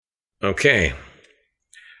Okay.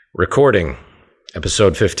 Recording.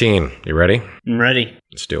 Episode 15. You ready? I'm ready.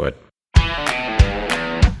 Let's do it.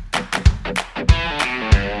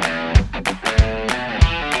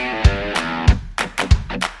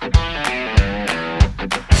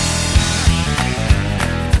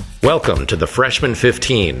 Welcome to the Freshman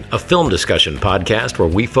 15, a film discussion podcast where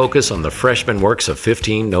we focus on the freshman works of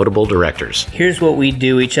 15 notable directors. Here's what we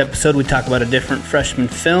do. Each episode we talk about a different freshman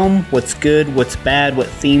film, what's good, what's bad, what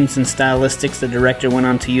themes and stylistics the director went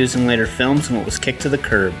on to use in later films, and what was kicked to the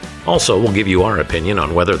curb. Also, we'll give you our opinion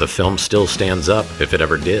on whether the film still stands up, if it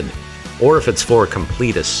ever did, or if it's for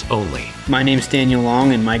completists only. My name's Daniel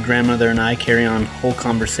Long, and my grandmother and I carry on whole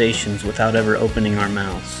conversations without ever opening our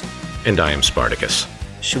mouths. And I am Spartacus.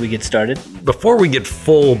 Should we get started? Before we get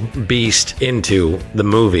full beast into the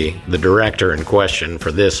movie, the director in question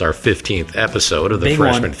for this, our 15th episode of the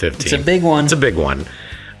Freshman 15. It's a big one. It's a big one.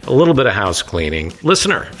 A little bit of house cleaning.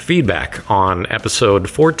 Listener feedback on episode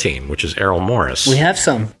 14, which is Errol Morris. We have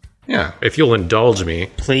some. Yeah, if you'll indulge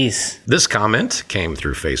me. Please. This comment came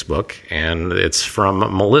through Facebook, and it's from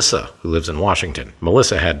Melissa, who lives in Washington.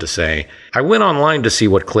 Melissa had to say, I went online to see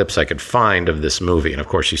what clips I could find of this movie, and of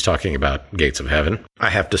course she's talking about Gates of Heaven.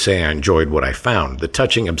 I have to say I enjoyed what I found. The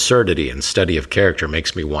touching absurdity and study of character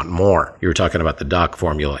makes me want more. You were talking about the doc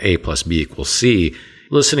formula A plus B equals C.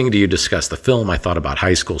 Listening to you discuss the film, I thought about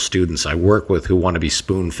high school students I work with who want to be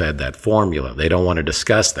spoon-fed that formula. They don't want to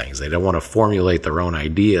discuss things. They don't want to formulate their own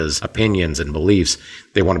ideas, opinions, and beliefs.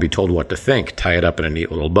 They want to be told what to think, tie it up in a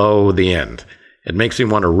neat little bow, the end. It makes me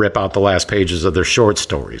want to rip out the last pages of their short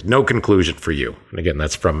stories. No conclusion for you. And again,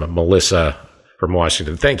 that's from Melissa from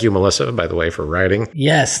Washington. Thank you, Melissa, by the way, for writing.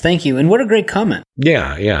 Yes, thank you. And what a great comment.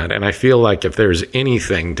 Yeah. And I feel like if there's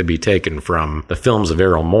anything to be taken from the films of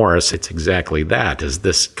Errol Morris, it's exactly that, is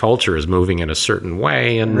this culture is moving in a certain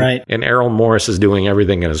way, and, right. And Errol Morris is doing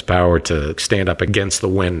everything in his power to stand up against the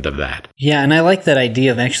wind of that. Yeah, and I like that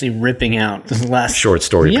idea of actually ripping out the last short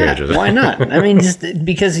story pages. Why not? I mean, just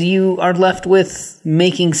because you are left with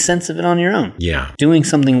making sense of it on your own. Yeah. Doing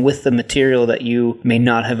something with the material that you may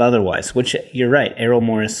not have otherwise, which you're right. Errol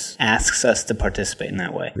Morris asks us to participate in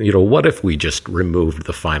that way. You know, what if we just removed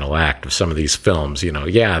the final act of some of these films? You know,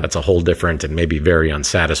 yeah, that's a whole different and maybe very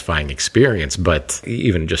unsatisfying experience. But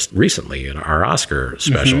even just recently in our Oscar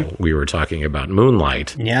special, we were talking about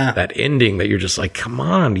Moonlight. Yeah. That ending that you're just like, come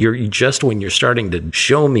on, you just when you're starting to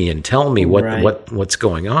show me and tell me what's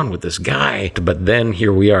going on with this guy. But then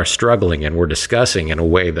here we are struggling and we're discussing in a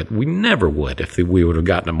way that we never would if we would have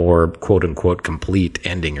gotten a more quote unquote complete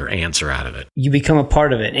ending or answer out of it. You become a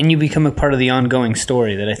part of it, and you become a part of the ongoing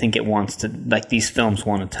story that I think it wants to, like these films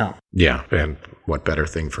want to tell. Yeah, and what better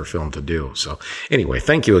thing for film to do? So anyway,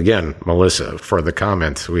 thank you again, Melissa, for the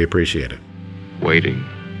comment. We appreciate it. Waiting.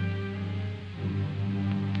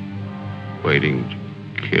 Waiting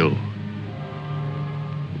to kill.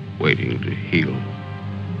 Waiting to heal.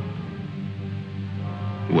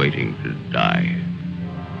 Waiting to die.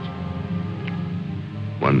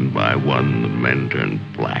 One by one, the men turned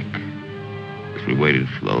black as we waited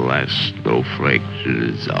for the last snowflake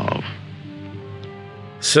to dissolve.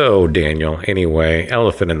 So, Daniel, anyway,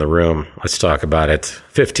 elephant in the room. Let's talk about it.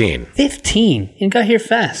 15. 15? You got here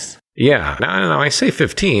fast. Yeah. Now, I say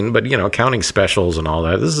 15, but, you know, counting specials and all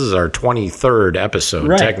that, this is our 23rd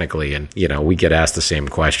episode, technically. And, you know, we get asked the same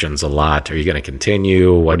questions a lot. Are you going to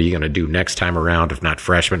continue? What are you going to do next time around, if not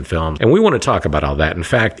freshman films? And we want to talk about all that. In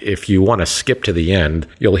fact, if you want to skip to the end,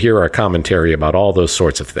 you'll hear our commentary about all those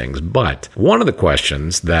sorts of things. But one of the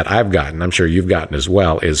questions that I've gotten, I'm sure you've gotten as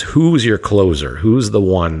well, is who's your closer? Who's the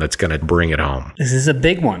one that's going to bring it home? This is a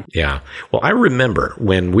big one. Yeah. Well, I remember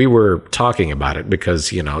when we were talking about it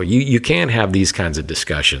because, you know, you can't have these kinds of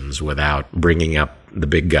discussions without bringing up the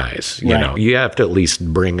big guys. You know, you have to at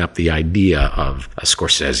least bring up the idea of a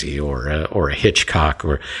Scorsese or a Hitchcock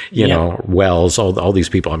or, you know, Wells, all these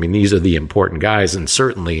people. I mean, these are the important guys. And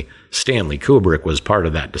certainly Stanley Kubrick was part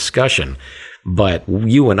of that discussion. But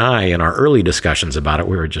you and I, in our early discussions about it,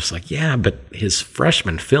 we were just like, yeah, but his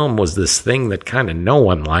freshman film was this thing that kind of no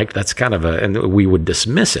one liked. That's kind of and we would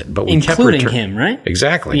dismiss it. But we including him, right?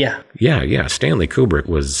 Exactly. Yeah. Stanley Kubrick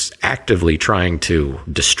was actively trying to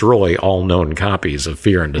destroy all known copies of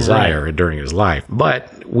Fear and Desire during his life.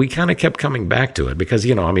 But we kind of kept coming back to it because,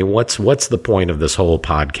 you know, I mean, what's the point of this whole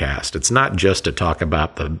podcast? It's not just to talk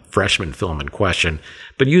about the freshman film in question,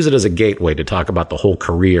 but use it as a gateway to talk about the whole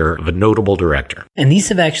career of a notable director. And these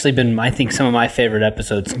have actually been, I think, some of my favorite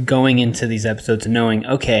episodes, going into these episodes and knowing,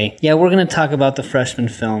 okay, yeah, we're going to talk about the freshman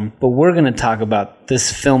film, but we're going to talk about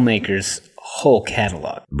this filmmaker's whole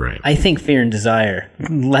catalog. Right. I think Fear and Desire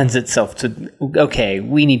lends itself to, okay,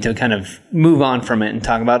 we need to kind of move on from it and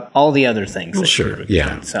talk about all the other things. Well, sure.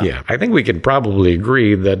 Yeah. Yeah. I think we could probably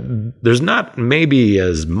agree that there's not maybe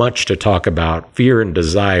as much to talk about Fear and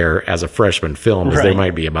Desire as a freshman film as there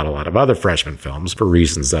might be about a lot of other freshman films for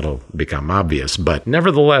reasons that'll become obvious. But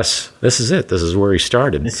nevertheless, this is it. This is where he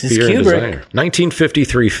started. This is Kubrick.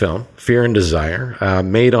 1953 film, Fear and Desire,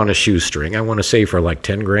 made on a shoestring. I want to say for like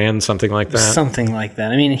 10 grand, something like that. Something like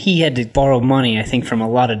that. I mean, he had to borrow money, I think, from a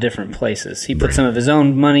lot of different places. He put some of his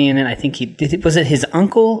own money in it. I think was it his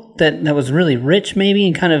uncle that was really rich, maybe,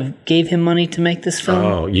 and kind of gave him money to make this film?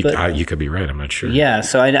 Oh, you could be right. I'm not sure. Yeah,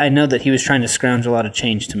 so I know that he was trying to scrounge a lot of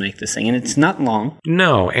change to make this thing, and it's not long.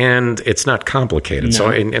 No, and it's not complicated. No. So,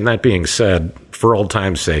 and that being said, for old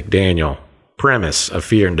time's sake, Daniel, premise of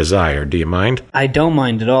Fear and Desire, do you mind? I don't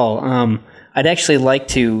mind at all. I'd actually like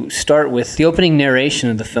to start with the opening narration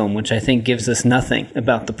of the film, which I think gives us nothing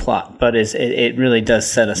about the plot, but it really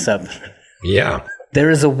does set us up. Yeah. There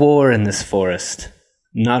is a war in this forest,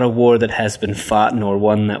 not a war that has been fought nor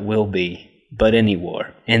one that will be, but any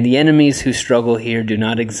war. And the enemies who struggle here do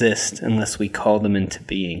not exist unless we call them into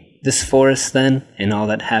being. This forest, then, and all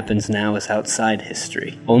that happens now is outside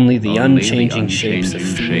history. Only the unchanging shapes of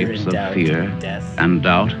fear and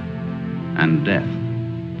doubt and death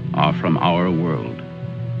are from our world.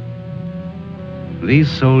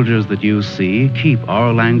 These soldiers that you see keep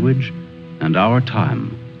our language and our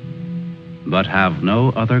time, but have no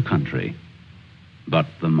other country but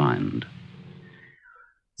the mind.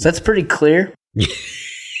 So that's pretty clear.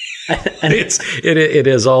 It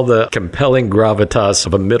is all the compelling gravitas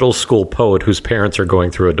of a middle school poet whose parents are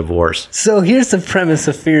going through a divorce. So here's the premise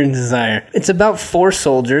of Fear and Desire. It's about 4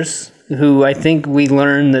 soldiers who I think we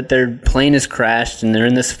learn that their plane has crashed and they're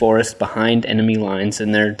in this forest behind enemy lines,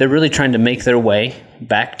 and they're really trying to make their way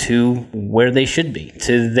back to where they should be,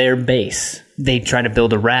 to their base. They try to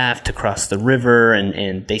build a raft to cross the river,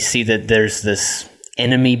 and they see that there's this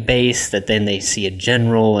enemy base, that then they see a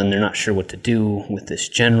general and they're not sure what to do with this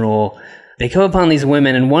general. They come upon these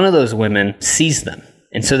women, and one of those women sees them,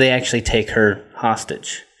 and so they actually take her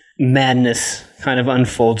hostage. Madness kind of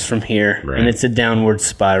unfolds from here, and it's a downward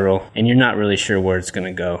spiral, and you're not really sure where it's going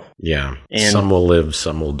to go. Yeah. And some will live,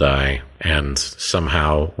 some will die, and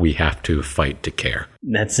somehow we have to fight to care.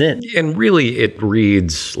 That's it. And really, it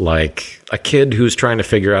reads like a kid who's trying to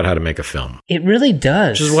figure out how to make a film. It really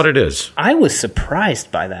does. Which is what it is. I was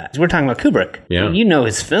surprised by that. We're talking about Kubrick. Yeah. You know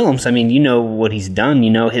his films. I mean, you know what he's done. You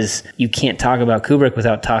know you can't talk about Kubrick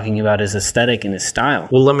without talking about his aesthetic and his style.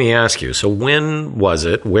 Well, let me ask you. So when was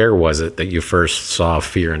it, where was it that you first saw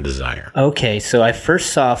Fear and Desire? Okay, so I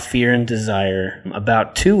first saw Fear and Desire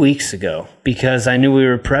about 2 weeks ago because I knew we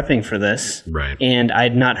were prepping for this. Right. And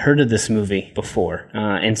I'd not heard of this movie before.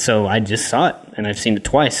 And so I just saw it, and I've seen it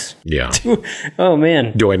twice. Yeah. Oh,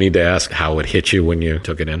 man. Do I need to ask how it hit you when you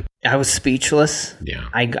took it in? I was speechless. Yeah.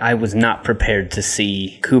 I was not prepared to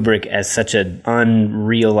see Kubrick as such an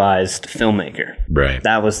unrealized filmmaker. Right.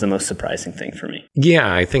 That was the most surprising thing for me.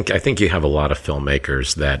 Yeah, I think you have a lot of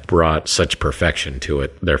filmmakers that brought such perfection to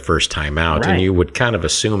it their first time out, and you would kind of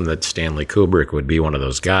assume that Stanley Kubrick would be one of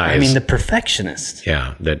those guys. I mean, the perfectionist.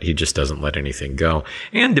 Yeah, that he just doesn't let anything go.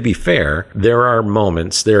 And to be fair, there are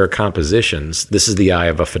moments, there are compositions. This is the eye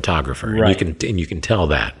of a photographer, right. and you can tell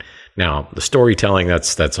that. Now, the storytelling,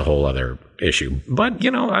 that's a whole other issue. But,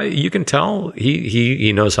 you can tell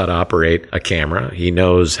he knows how to operate a camera. He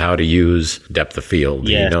knows how to use depth of field.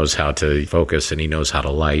 Yeah. He knows how to focus, and he knows how to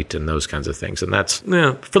light and those kinds of things. And that's,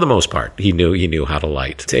 for the most part, he knew how to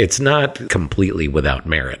light. It's not completely without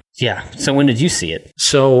merit. Yeah. So when did you see it?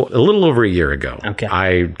 So a little over a year ago. Okay.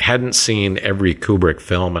 I hadn't seen every Kubrick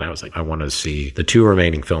film, and I was like, I want to see the 2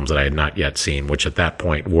 remaining films that I had not yet seen, which at that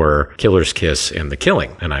point were Killer's Kiss and The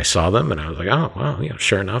Killing. And I saw them, and I was like, oh, well,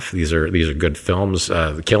 sure enough, these are good films.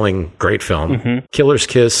 The Killing, great film. Mm-hmm. Killer's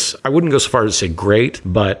Kiss, I wouldn't go so far as to say great,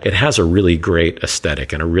 but it has a really great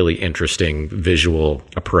aesthetic and a really interesting visual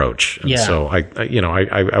approach. And so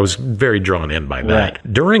I was very drawn in by that.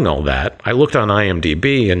 Right. During all that, I looked on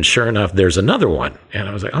IMDb, and sure enough, there's another one. And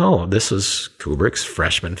I was like, oh, this is Kubrick's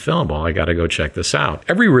freshman film. Well, I got to go check this out.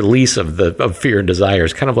 Every release of Fear and Desire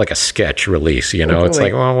is kind of like a sketch release. It's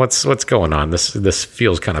like, well, what's going on? This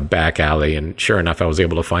feels kind of back alley. And sure enough, I was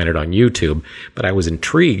able to find it on YouTube. But I was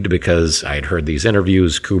intrigued because I had heard these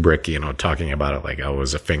interviews, Kubrick, talking about it like, oh, it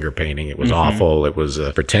was a finger painting. It was awful. It was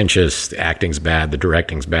pretentious. The acting's bad. The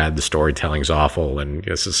directing's bad. The storytelling's awful. And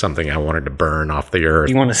this is something I wanted to burn off the earth.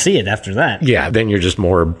 You want to see it after that. Yeah. Then you're just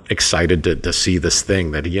more excited to see this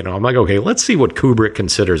thing that, I'm like, okay, let's see what Kubrick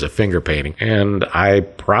considers a finger painting. And I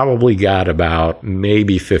probably got about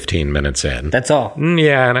maybe 15 minutes in. That's all.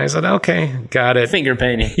 Yeah. And I said, okay, got it. Finger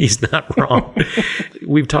painting. He's not wrong.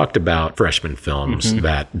 We've talked about freshman films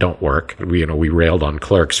that don't work. We railed on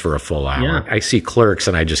Clerks for a full hour. Yeah. I see Clerks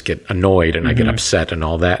and I just get annoyed and I get upset and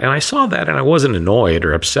all that. And I saw that and I wasn't annoyed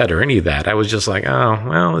or upset or any of that. I was just like, oh,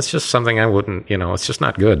 well, it's just something I wouldn't, it's just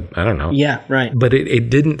not good. I don't know. Yeah, right. But it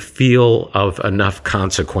didn't feel of enough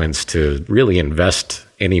consequence to really invest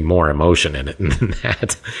any more emotion in it than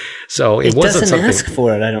that. So it wasn't doesn't something, ask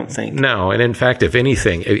for it, I don't think. No, and in fact, if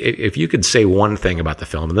anything, if you could say one thing about the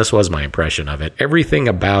film, and this was my impression of it, everything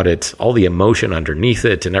about it, all the emotion underneath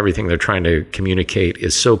it and everything they're trying to communicate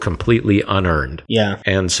is so completely unearned. Yeah.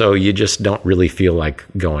 And so you just don't really feel like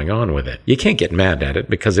going on with it. You can't get mad at it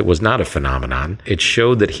because it was not a phenomenon. It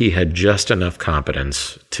showed that he had just enough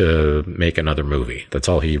competence to make another movie. That's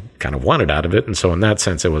all he kind of wanted out of it. And so in that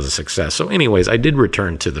sense, it was a success. So anyways, I did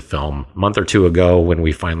return to the film a month or two ago when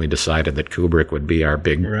we finally decided that Kubrick would be our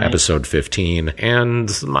big episode 15.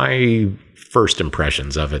 And my first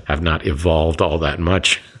impressions of it have not evolved all that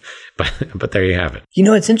much. But there you have it.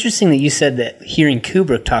 It's interesting that you said that hearing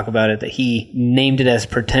Kubrick talk about it, that he named it as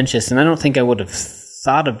pretentious. And I don't think I would have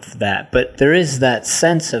thought of that, but there is that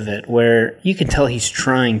sense of it where you can tell he's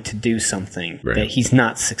trying to do something that he's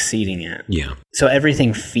not succeeding at. Yeah. So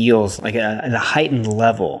everything feels like at a heightened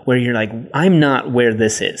level where you're like, I'm not where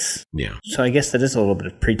this is. Yeah. So I guess that is a little bit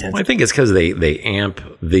of pretense. Well, I think it's because they amp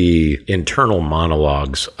the internal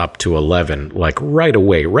monologues up to 11, like right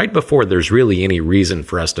away, right before there's really any reason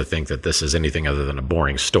for us to think that this is anything other than a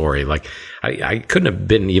boring story. Like I couldn't have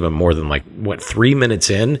been even more than 3 minutes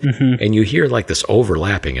in, and you hear like this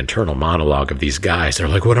overlapping internal monologue of these guys. They're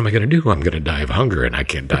like, what am I going to do? I'm going to die of hunger and I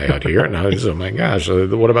can't die out here. And I was, oh my gosh,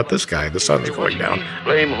 what about this guy? The sun's going down.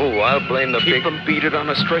 Blame who? I'll blame the Keep them beat it on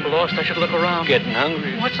a string. Lost, I should look around. Getting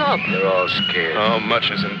hungry. What's up? They're all scared. Oh, much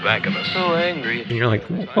is in back of us. So angry. And you're like,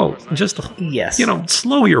 oh, just, Yes.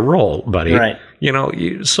 slow your roll, buddy. Right.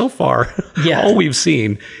 So far, Yeah. all we've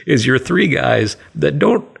seen is your three guys that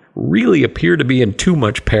don't really appear to be in too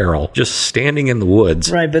much peril, just standing in the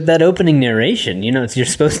woods. Right, but that opening narration, you're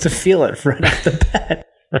supposed to feel it right off the bat.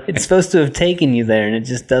 It's supposed to have taken you there, and it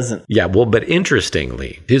just doesn't. Yeah, well, but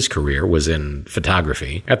interestingly, his career was in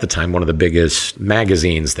photography. At the time, one of the biggest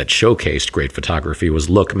magazines that showcased great photography was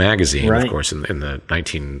Look magazine, right. Of course, in the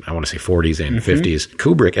 40s and 50s.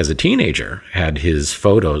 Kubrick, as a teenager, had his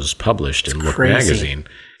photos published in Look crazy. magazine.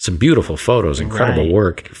 Some beautiful photos, incredible Right.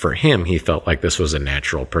 work. For him, he felt like this was a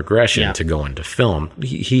natural progression to go into film.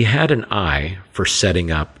 He had an eye for setting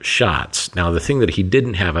up shots. Now, the thing that he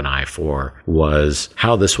didn't have an eye for was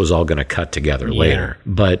how this was all going to cut together later.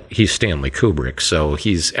 But he's Stanley Kubrick, so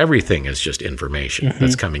everything is just information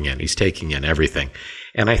that's coming in. He's taking in everything.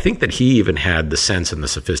 And I think that he even had the sense and the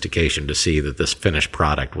sophistication to see that this finished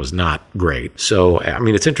product was not great. So, I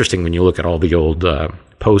mean, it's interesting when you look at all the old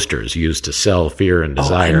posters used to sell Fear and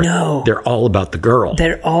Desire. I know. They're all about the girl.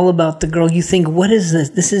 They're all about the girl. You think, what is this?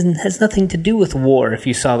 This has nothing to do with war if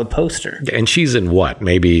you saw the poster. And she's in what?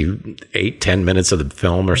 Maybe 8-10 minutes of the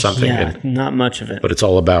film or something? Yeah, not much of it. But it's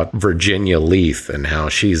all about Virginia Leith and how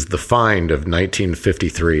she's the find of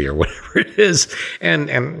 1953 or whatever it is.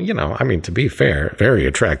 And I mean, to be fair, very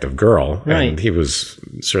attractive girl. Right. And he was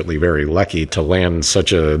certainly very lucky to land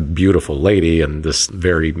such a beautiful lady in this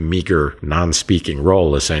very meager, non-speaking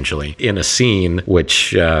role, essentially, in a scene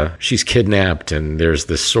which she's kidnapped, and there's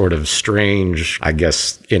this sort of strange, I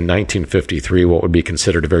guess, in 1953, what would be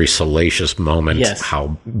considered a very salacious moment. Yes.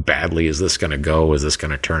 How badly is this going to go? Is this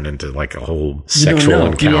going to turn into like a whole sexual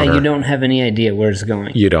encounter? Yeah, you don't have any idea where it's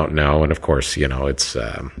going. You don't know. And of course, it's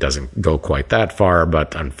doesn't go quite that far,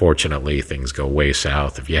 but unfortunately, things go way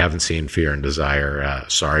south. If you haven't seen Fear and Desire,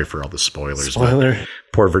 sorry for all the spoilers. Spoiler. But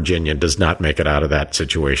poor Virginia does not make it out of that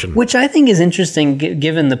situation. Which I think is interesting,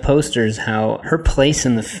 given the posters, how her place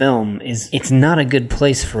in the film it's not a good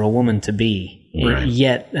place for a woman to be. Right.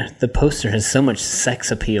 Yet the poster has so much sex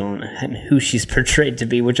appeal and who she's portrayed to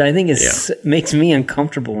be, which I think makes me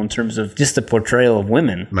uncomfortable in terms of just the portrayal of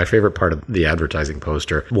women. My favorite part of the advertising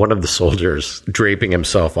poster, one of the soldiers draping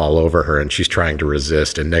himself all over her, and she's trying to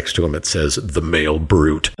resist, and next to him it says, "The male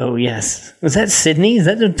brute." Oh, yes. Was that Sidney? Is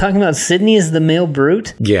that they're talking about Sidney as the male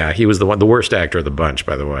brute? Yeah, he was the worst actor of the bunch,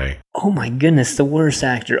 by the way. Oh my goodness, the worst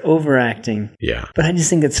actor, overacting. Yeah. But I just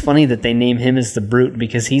think it's funny that they name him as the brute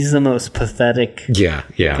because he's the most pathetic Yeah.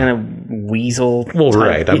 kind of weasel. Well, type.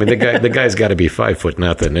 right. I mean, the guy's got to be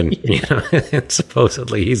 5'0", and and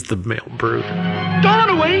supposedly he's the male brute. Don't run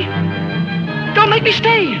away! Don't make me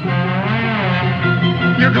stay!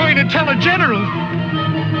 You're going to tell a general!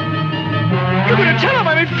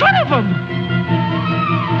 in front of him!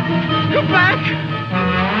 Come back!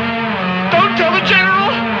 Don't tell the general!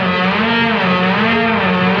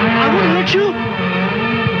 I won't hurt you!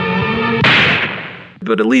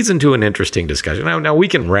 But it leads into an interesting discussion. Now, we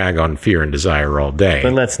can rag on Fear and Desire all day.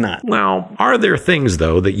 But let's not. Well, are there things,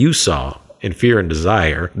 though, that you saw in Fear and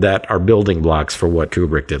Desire that are building blocks for what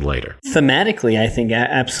Kubrick did later? Thematically, I think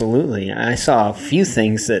absolutely. I saw a few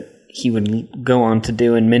things that he would go on to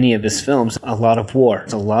do in many of his films. A lot of war.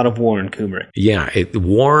 There's a lot of war in Kubrick. Yeah,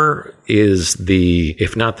 war is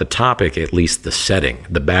if not the topic, at least the setting,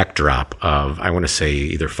 the backdrop of, I want to say,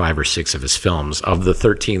 either 5 or 6 of his films, of the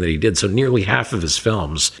 13 that he did. So nearly half of his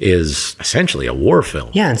films is essentially a war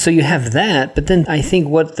film. Yeah, and so you have that, but then I think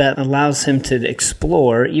what that allows him to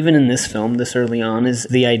explore, even in this film, this early on, is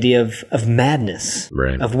the idea of madness.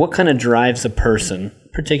 Right. Of what kind of drives a person,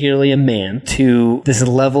 particularly a man, to this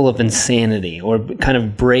level of insanity, or kind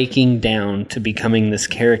of breaking down to becoming this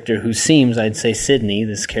character who seems, I'd say Sidney,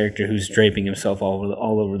 this character who's draping himself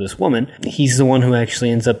all over this woman, he's the one who actually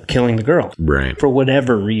ends up killing the girl. Right. For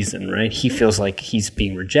whatever reason, right? He feels like he's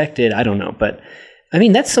being rejected. I don't know, but I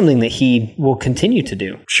mean, that's something that he will continue to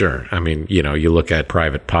do. Sure. I mean, you look at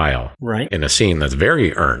Private Pile. Right. In a scene that's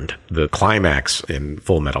very earned. The climax in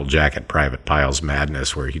Full Metal Jacket, Private Pile's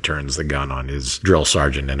madness, where he turns the gun on his drill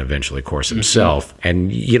sergeant and eventually, of course, himself.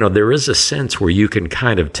 And, there is a sense where you can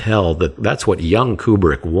kind of tell that that's what young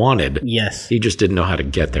Kubrick wanted. Yes. He just didn't know how to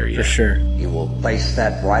get there yet. For sure. You will place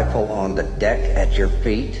that rifle on the deck at your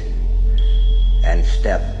feet and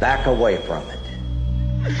step back away from it.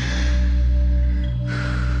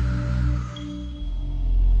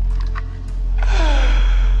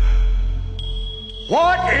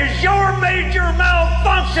 What is your major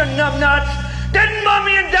malfunction, numbnuts? Didn't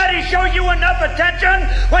Mommy and Daddy show you enough attention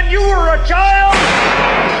when you were a child?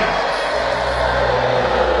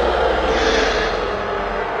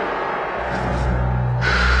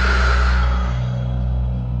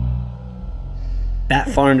 That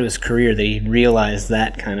far into his career that he realized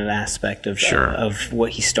that kind of aspect of of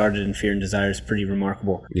what he started in Fear and Desire is pretty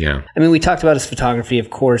remarkable. Yeah. I mean, we talked about his photography, of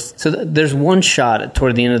course. So there's one shot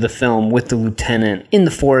toward the end of the film with the lieutenant in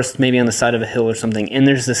the forest, maybe on the side of a hill or something, and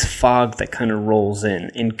there's this fog that kind of rolls in.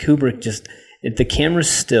 And Kubrick the camera's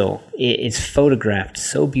still. It's photographed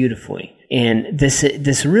so beautifully. And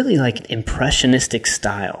this really like impressionistic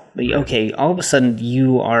style. Okay, all of a sudden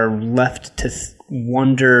you are left to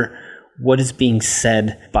wonder what is being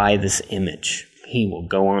said by this image. He will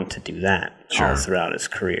go on to do that all throughout his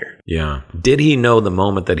career. Yeah. Did he know the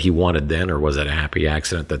moment that he wanted then, or was it a happy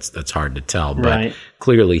accident? That's hard to tell. But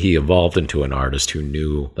clearly he evolved into an artist who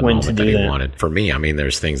knew the moment that he wanted. For me, I mean,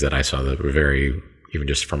 there's things that I saw that were very, even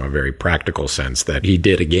just from a very practical sense, that he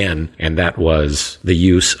did again, and that was the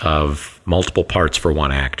use of multiple parts for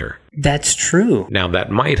one actor. That's true. Now,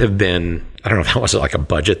 that might have been, I don't know if that was like a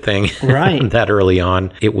budget thing right. that early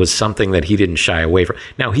on. It was something that he didn't shy away from.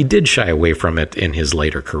 Now, he did shy away from it in his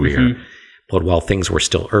later career. Mm-hmm. But while things were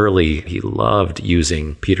still early, he loved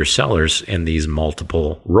using Peter Sellers in these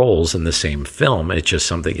multiple roles in the same film. It's just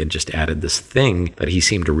something, it just added this thing that he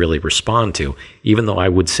seemed to really respond to, even though I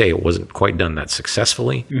would say it wasn't quite done that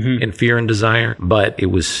successfully in Fear and Desire, but it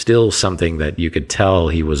was still something that you could tell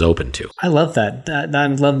he was open to. I love that. I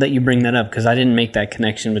love that you bring that up, because I didn't make that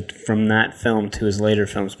connection from that film to his later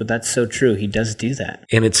films, but that's so true. He does do that.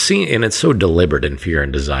 And it's so deliberate in Fear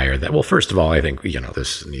and Desire that, well, first of all, I think,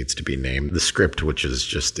 this needs to be named. The script, which is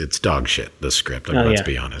just, it's dog shit, the script. I mean, let's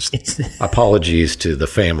be honest. Apologies to the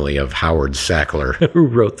family of Howard Sackler, who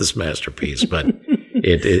wrote this masterpiece, but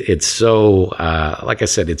it's so, like I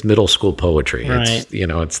said, it's middle school poetry. Right. It's,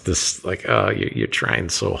 it's this, like, you're trying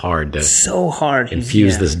so hard to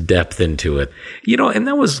infuse this depth into it. And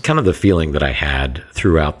that was kind of the feeling that I had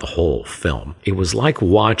throughout the whole film. It was like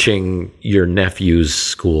watching your nephew's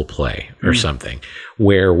school play or something,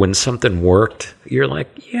 where when something worked, you're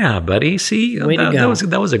like, yeah, buddy, see,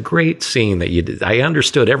 that was a great scene that you did. I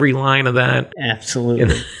understood every line of that. Absolutely.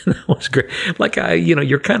 And that was great. Like,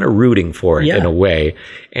 you're kind of rooting for it in a way.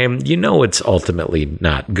 And it's ultimately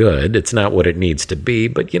not good. It's not what it needs to be.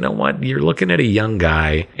 But you know what? You're looking at a young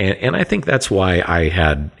guy. And I think that's why I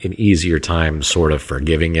had an easier time sort of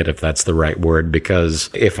forgiving it, if that's the right word. Because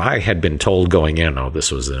if I had been told going in,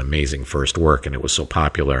 this was an amazing first work and it was so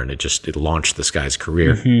popular and it launched this guy's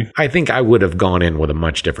career, I think I would have gone in with a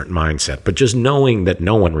much different mindset. But just knowing that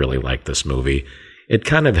no one really liked this movie, it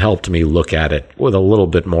kind of helped me look at it with a little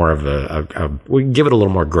bit more of we give it a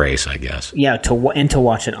little more grace, I guess. Yeah, to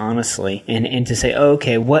watch it honestly and to say, oh,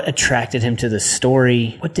 okay, what attracted him to the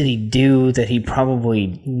story? What did he do that he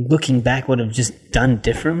probably, looking back, would have just done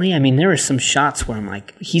differently? I mean, there were some shots where I'm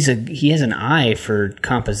like, he has an eye for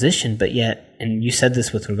composition, but yet, and you said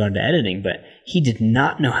this with regard to editing, but he did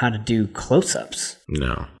not know how to do close-ups.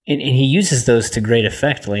 No. And he uses those to great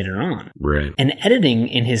effect later on. Right. And editing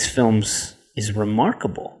in his films is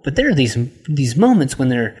remarkable. But there are these moments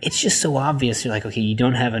when it's just so obvious. You're like, okay, you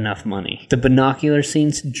don't have enough money. The binocular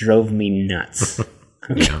scenes drove me nuts.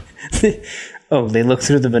 Yeah. Oh, they look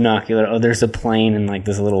through the binocular. Oh, there's a plane and like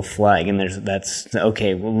this little flag, and that's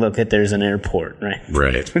okay. Well, look there's an airport, right?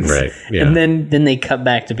 Right. Yeah. And then they cut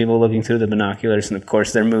back to people looking through the binoculars, and of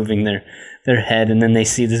course they're moving their head, and then they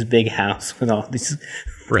see this big house with all these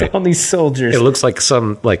all these soldiers. It looks like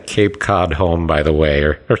some like Cape Cod home, by the way.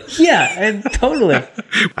 Or yeah, totally.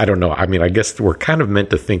 I don't know. I mean, I guess we're kind of meant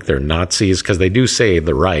to think they're Nazis because they do say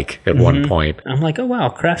the Reich at one point. I'm like, oh wow,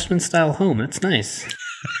 craftsman style home. That's nice.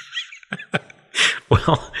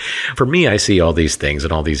 Well, for me, I see all these things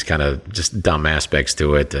and all these kind of just dumb aspects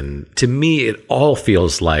to it. And to me, it all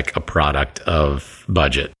feels like a product of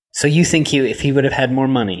budget. So you think if he would have had more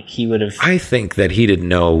money, he would have... I think that he didn't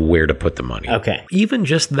know where to put the money. Okay. Even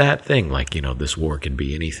just that thing, like, this war could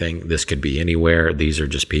be anything. This could be anywhere. These are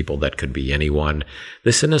just people that could be anyone.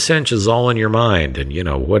 This, in a sense, is all in your mind. And,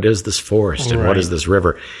 what is this forest and what is this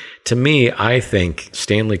river? To me, I think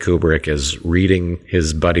Stanley Kubrick is reading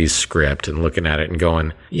his buddy's script and looking at it and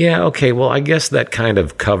going, yeah, okay, well, I guess that kind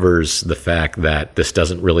of covers the fact that this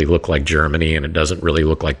doesn't really look like Germany and it doesn't really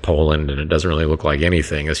look like Poland and it doesn't really look like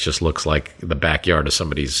anything. It just looks like the backyard of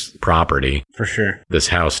somebody's property. For sure. This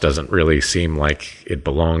house doesn't really seem like it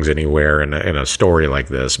belongs anywhere in a story like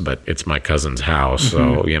this, but it's my cousin's house,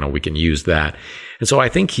 so, we can use that. And so I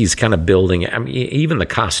think he's kind of building, even the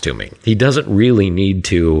costuming. He doesn't really need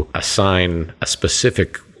to assign a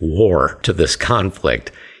specific war to this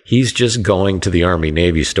conflict. He's just going to the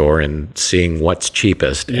Army-Navy store and seeing what's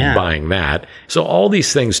cheapest and buying that. So all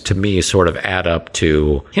these things to me sort of add up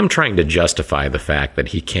to him trying to justify the fact that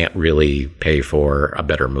he can't really pay for a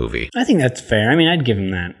better movie. I think that's fair. I'd give him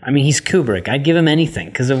that. He's Kubrick. I'd give him anything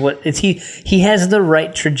because of he has the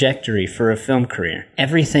right trajectory for a film career.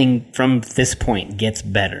 Everything from this point gets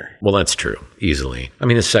better. Well, that's true. Easily.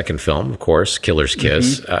 His second film, of course, Killer's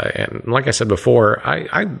Kiss. And like I said before,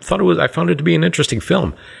 I found it to be an interesting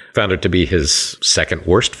film. Found it to be his second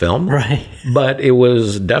worst film. Right. But it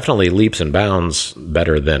was definitely leaps and bounds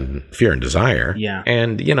better than Fear and Desire. Yeah.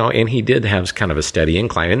 And, and he did have kind of a steady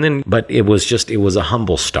incline. But it was a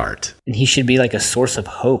humble start. And he should be like a source of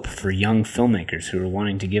hope for young filmmakers who are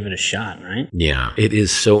wanting to give it a shot, right? Yeah. It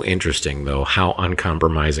is so interesting, though, how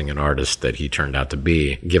uncompromising an artist that he turned out to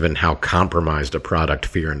be, given how compromised a product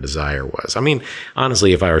Fear and Desire was.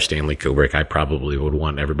 Honestly, if I were Stanley Kubrick, I probably would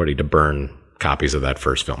want everybody to burn copies of that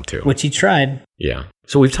first film too. Which he tried. Yeah.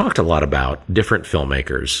 So we've talked a lot about different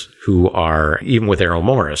filmmakers who are, even with Errol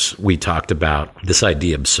Morris, we talked about this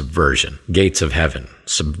idea of subversion, Gates of Heaven,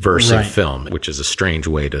 subversive film, which is a strange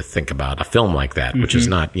way to think about a film like that, which is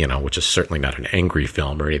not, which is certainly not an angry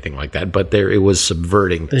film or anything like that, but it was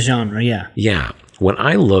subverting the genre. Yeah. Yeah. When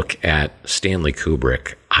I look at Stanley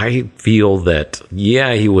Kubrick, I feel that,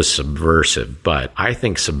 he was subversive, but I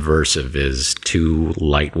think subversive is too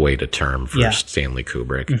lightweight a term for Stanley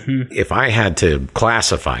Kubrick. If I had to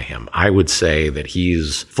classify him, I would say that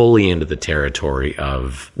he's fully into the territory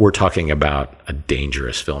of, we're talking about a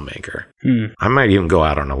dangerous filmmaker. I might even go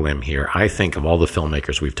out on a limb here. I think of all the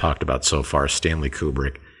filmmakers we've talked about so far, Stanley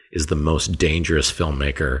Kubrick is the most dangerous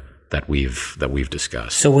filmmaker that we've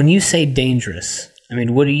discussed. So when you say dangerous,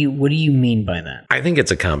 what do you mean by that? I think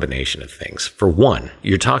it's a combination of things. For one,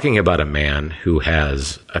 you're talking about a man who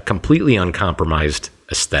has a completely uncompromised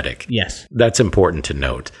aesthetic. Yes. That's important to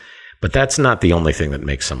note. But that's not the only thing that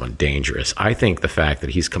makes someone dangerous. I think the fact that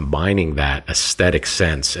he's combining that aesthetic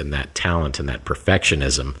sense and that talent and that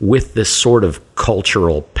perfectionism with this sort of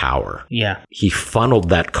cultural power. Yeah. He funneled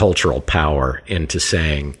that cultural power into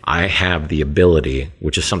saying, I have the ability,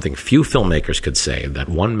 which is something few filmmakers could say, that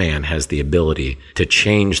one man has the ability to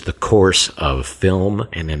change the course of film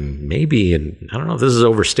and then maybe, and I don't know if this is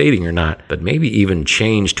overstating or not, but maybe even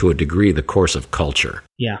change to a degree the course of culture.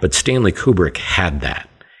 Yeah. But Stanley Kubrick had that.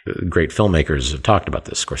 Great filmmakers have talked about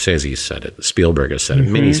this. Scorsese said it. Spielberg has said it.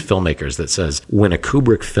 Many filmmakers that says when a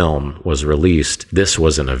Kubrick film was released, this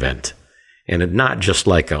was an event. And it not just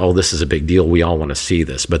like, oh, this is a big deal. We all want to see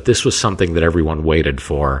this. But this was something that everyone waited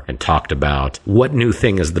for and talked about. What new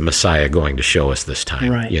thing is the Messiah going to show us this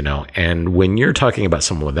time? Right. And when you're talking about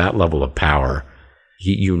someone with that level of power,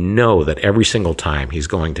 you know that every single time he's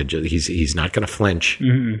going to, he's not going to flinch,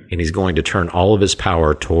 and he's going to turn all of his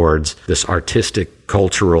power towards this artistic,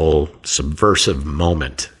 cultural, subversive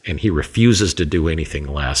moment, and he refuses to do anything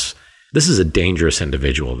less. This is a dangerous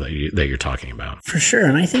individual that you're talking about. For sure.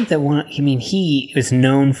 And I think that he is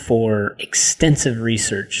known for extensive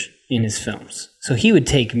research in his films. So he would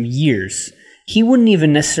take years. He wouldn't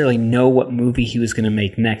even necessarily know what movie he was going to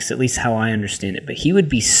make next, at least how I understand it. But he would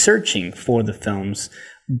be searching for the films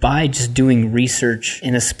by just doing research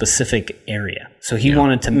in a specific area. So he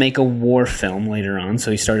wanted to make a war film later on, so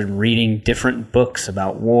he started reading different books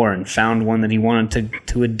about war and found one that he wanted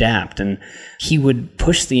to adapt. And he would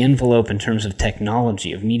push the envelope in terms of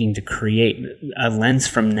technology, of needing to create a lens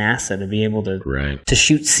from NASA to be able to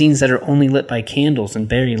shoot scenes that are only lit by candles and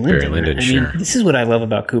Barry Lyndon. I mean, this is what I love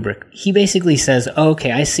about Kubrick. He basically says,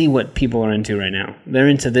 okay, I see what people are into right now. They're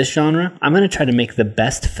into this genre. I'm going to try to make the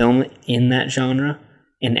best film in that genre,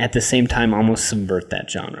 and at the same time almost subvert that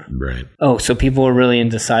genre. Right. Oh, so people are really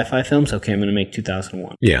into sci-fi films? Okay, I'm going to make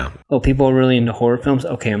 2001. Yeah. Oh, people are really into horror films?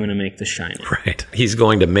 Okay, I'm going to make The Shining. Right. He's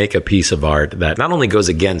going to make a piece of art that not only goes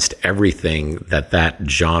against everything that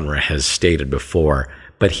genre has stated before,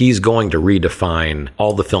 but he's going to redefine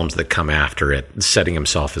all the films that come after it, setting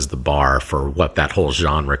himself as the bar for what that whole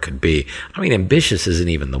genre could be. I mean, ambitious isn't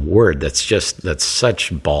even the word. That's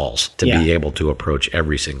such balls to be able to approach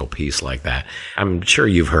every single piece like that. I'm sure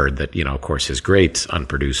you've heard that, of course, his great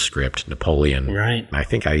unproduced script, Napoleon. Right. I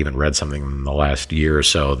think I even read something in the last year or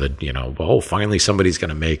so that, finally somebody's going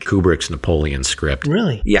to make Kubrick's Napoleon script.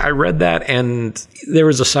 Really? Yeah, I read that, and there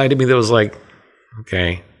was a side of me that was like,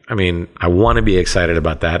 okay. I mean, I want to be excited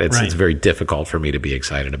about that. It's very difficult for me to be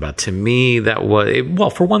excited about. To me, that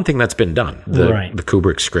was, for one thing, that's been done. The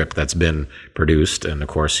Kubrick script that's been produced. And of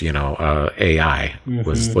course, AI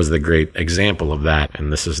was the great example of that.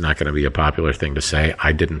 And this is not going to be a popular thing to say.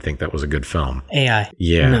 I didn't think that was a good film. AI.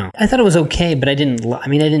 Yeah. No. I thought it was okay, but I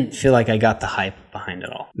didn't feel like I got the hype behind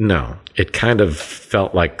it all. No. It kind of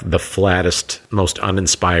felt like the flattest, most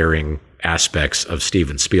uninspiring aspects of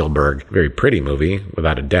Steven Spielberg. Very pretty movie,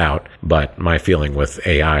 without a doubt. But my feeling with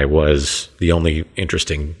AI was the only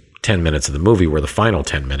interesting 10 minutes of the movie were the final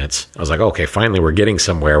 10 minutes. I was like, okay, finally we're getting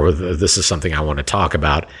somewhere with this is something I want to talk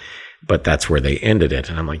about. But that's where they ended it.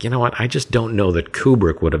 And I'm like, you know what? I just don't know that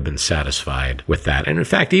Kubrick would have been satisfied with that. And in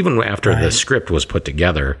fact, even after the script was put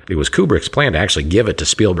together, it was Kubrick's plan to actually give it to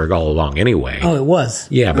Spielberg all along anyway. Oh, it was?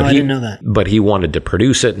 Yeah. But I didn't know that. But he wanted to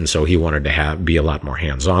produce it, and so he wanted to be a lot more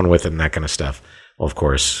hands-on with it and that kind of stuff. Well, of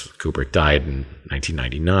course, Kubrick died in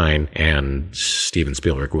 1999, and Steven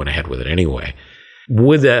Spielberg went ahead with it anyway.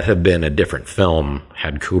 Would that have been a different film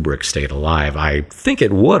had Kubrick stayed alive? I think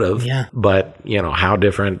it would have. Yeah. But, how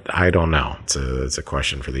different? I don't know. It's a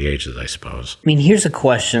question for the ages, I suppose. I mean, here's a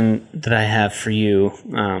question that I have for you.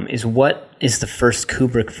 Is what is the first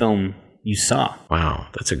Kubrick film you saw? Wow,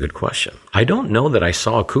 that's a good question. I don't know that I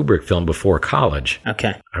saw a Kubrick film before college.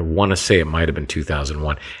 Okay. I want to say it might have been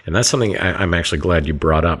 2001. And that's something I'm actually glad you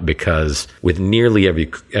brought up, because with nearly every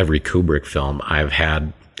Kubrick film, I've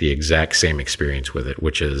had the exact same experience with it,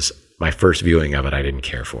 which is my first viewing of it, I didn't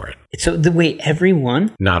care for it. So every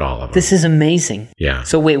one? Not all of them. This is amazing. Yeah.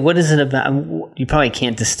 So wait, what is it about? You probably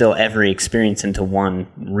can't distill every experience into one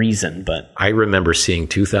reason, but I remember seeing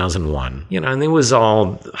 2001, and it was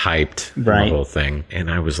all hyped, the whole thing. And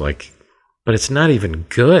I was like, but it's not even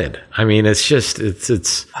good. I mean, it's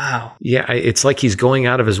wow. Yeah, it's like he's going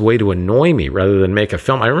out of his way to annoy me rather than make a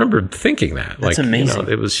film. I remember thinking that. That's amazing.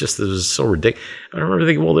 It was so ridiculous. I remember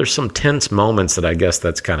thinking, well, there's some tense moments that I guess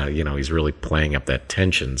that's kind of, he's really playing up that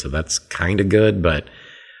tension. So that's kind of good. But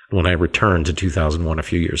when I returned to 2001 a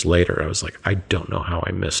few years later, I was like, I don't know how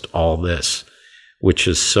I missed all this, which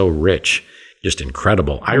is so rich, just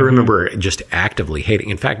incredible. I remember just actively hating.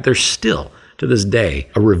 In fact, there's still, to this day,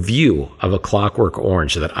 a review of A Clockwork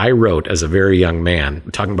Orange that I wrote as a very young man,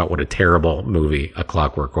 talking about what a terrible movie A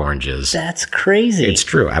Clockwork Orange is. That's crazy. It's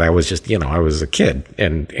true. And I was just, I was a kid,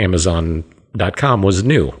 and Amazon.com was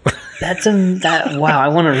new. Wow, I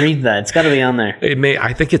want to read that. It's got to be on there.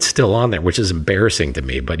 I think it's still on there, which is embarrassing to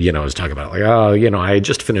me. But, I was talking about I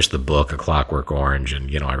just finished the book, A Clockwork Orange.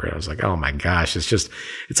 And, I was like, oh my gosh,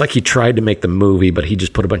 it's like he tried to make the movie, but he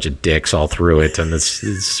just put a bunch of dicks all through it. And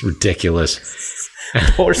it's ridiculous.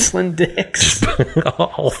 Porcelain dicks.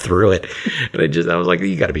 all through it. And I was like,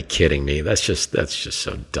 you got to be kidding me. That's just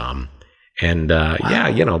so dumb. And,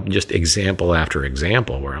 wow. Just example after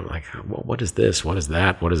example where I'm like, well, what is this? What is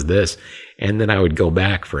that? What is this? And then I would go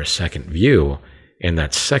back for a second view, and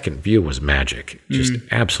that second view was magic, just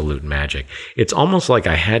absolute magic. It's almost like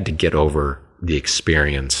I had to get over the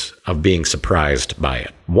experience of being surprised by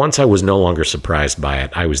it. Once I was no longer surprised by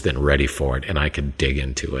it, I was then ready for it and I could dig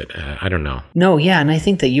into it. I don't know. No, yeah, and I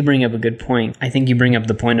think that you bring up a good point. I think you bring up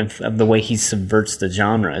the point of the way he subverts the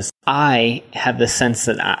genres. I have the sense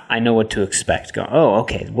that I know what to expect. Go, oh,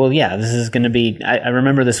 okay, well, yeah, this is going to be... I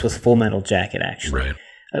remember this with Full Metal Jacket, actually. Right.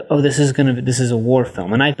 Oh, this is a war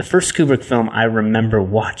film. And the first Kubrick film I remember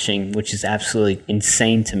watching, which is absolutely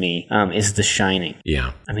insane to me, is The Shining.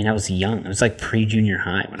 Yeah. I mean, I was young. I was like pre-junior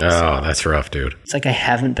high when I saw it. Oh, that's rough, dude. It's like I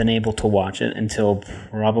haven't been able to watch it until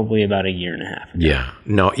probably about a year and a half ago. Yeah.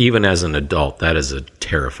 No, even as an adult, that is a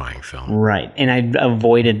terrifying film. Right. And I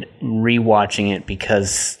avoided rewatching it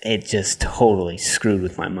because it just totally screwed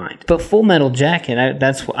with my mind. But Full Metal Jacket,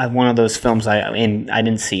 that's one of those films I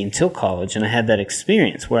didn't see until college, and I had that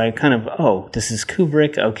experience where I kind of, oh, this is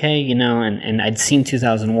Kubrick, okay, and I'd seen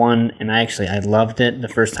 2001, and I loved it the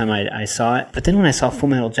first time I saw it. But then when I saw Full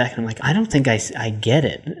Metal Jacket, I'm like, I don't think I get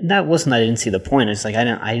it. That wasn't I didn't see the point. It's like I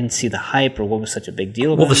didn't see the hype or what was such a big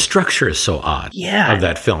deal about Well, the it. structure is so odd Yeah. of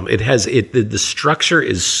that film. The structure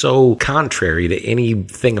is so contrary to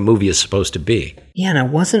anything a movie is supposed to be. Yeah, and I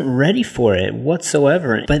wasn't ready for it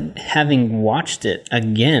whatsoever. But having watched it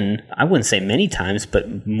again, I wouldn't say many times,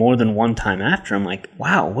 but more than one time after, I'm like,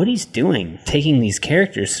 wow, what he's doing, taking these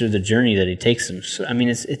characters through the journey that he takes them. So, I mean,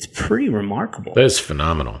 it's pretty remarkable. That is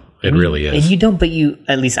phenomenal. It really is. And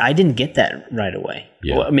at least I didn't get that right away.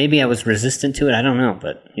 Yeah. Well, maybe I was resistant to it. I don't know,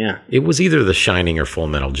 but yeah. It was either The Shining or Full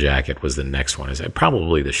Metal Jacket was the next one.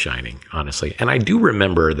 Probably The Shining, honestly. And I do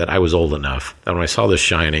remember that I was old enough that when I saw The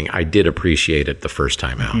Shining, I did appreciate it the first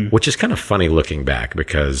time out, which is kind of funny looking back,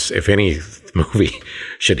 because if any movie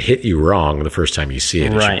should hit you wrong the first time you see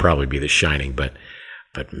it, it should probably be The Shining. But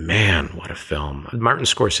man, what a film. Martin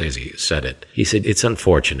Scorsese said it. He said, it's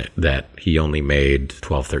unfortunate that he only made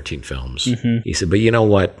 12, 13 films. He said, but you know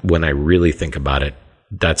what? When I really think about it,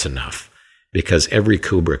 that's enough. Because every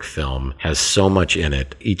Kubrick film has so much in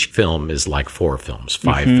it. Each film is like 4 films,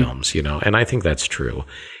 5 films, and I think that's true.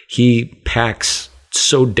 He packs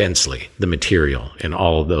so densely the material in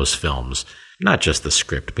all of those films. Not just the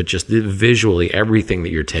script, but just visually everything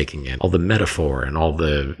that you're taking in, all the metaphor and all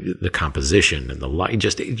the composition and the light,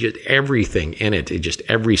 just everything in it. Just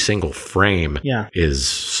every single frame is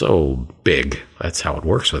so big. That's how it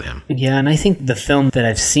works with him. Yeah, and I think the film that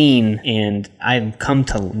I've seen, and I've come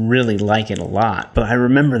to really like it a lot, but I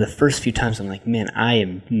remember the first few times I'm like, man, I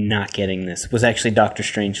am not getting this, was actually Dr.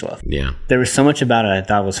 Strangelove. Yeah. There was so much about it I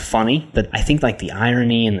thought was funny, but I think like the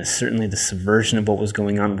irony and certainly the subversion of what was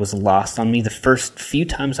going on was lost on me the first few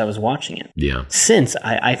times I was watching it. Yeah. Since,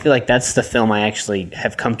 I feel like that's the film I actually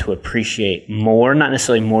have come to appreciate more, not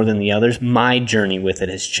necessarily more than the others. My journey with it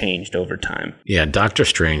has changed over time. Yeah, Dr.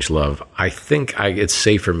 Strangelove, I think it's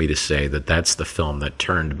safe for me to say that that's the film that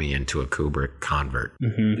turned me into a Kubrick convert.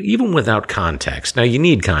 Even without context. Now, you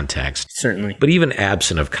need context. Certainly. But even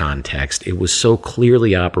absent of context, it was so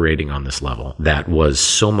clearly operating on this level that was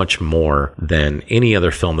so much more than any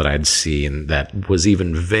other film that I'd seen that was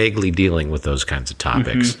even vaguely dealing with those kinds of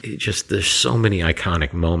topics. There's so many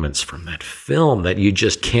iconic moments from that film that you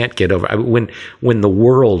just can't get over. When the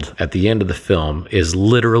world at the end of the film is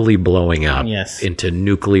literally blowing up into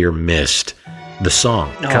nuclear mist, the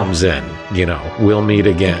song comes in, we'll meet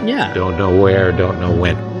again. Yeah. Don't know where, don't know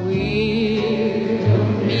when. We'll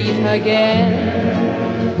meet again.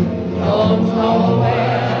 Don't know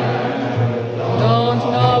where. Don't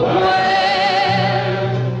know when.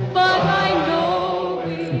 But I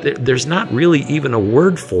know there's not really even a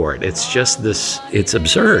word for it. It's just this, it's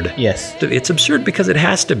absurd. Yes. It's absurd because it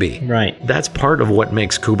has to be. Right. That's part of what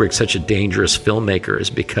makes Kubrick such a dangerous filmmaker, is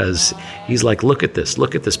because he's like, look at this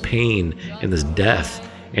pain and this death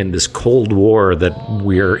and this Cold War that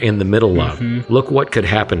we're in the middle of. Look what could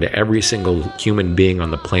happen to every single human being on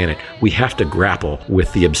the planet. We have to grapple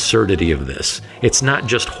with the absurdity of this. It's not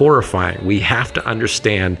just horrifying. We have to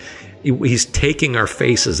understand. He's taking our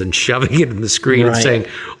faces and shoving it in the screen and saying,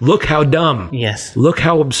 look how dumb. Yes. Look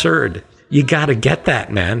how absurd. You got to get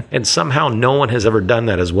that, man. And somehow no one has ever done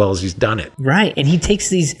that as well as he's done it. Right. And he takes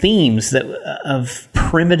these themes of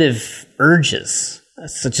primitive urges,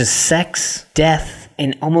 such as sex, death,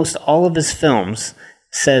 and almost all of his films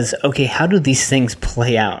says, okay, how do these things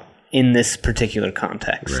play out in this particular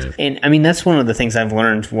context? Right. And I mean, that's one of the things I've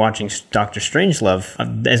learned watching Dr.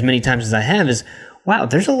 Strangelove as many times as I have is, wow,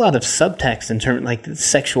 there's a lot of subtext in terms like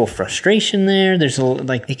sexual frustration there. There's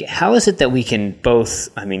like how is it that we can both,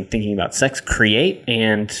 I mean, thinking about sex, create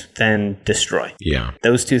and then destroy? Yeah.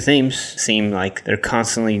 Those two themes seem like they're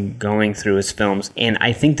constantly going through his films. And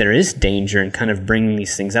I think there is danger in kind of bringing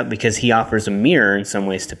these things up because he offers a mirror in some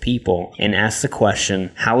ways to people and asks the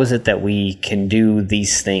question, how is it that we can do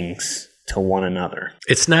these things to one another?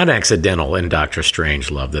 It's not accidental in Dr.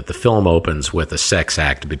 Strangelove that the film opens with a sex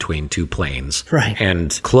act between two planes. Right.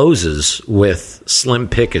 And closes with Slim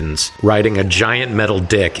Pickens riding a giant metal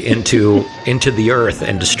dick into the earth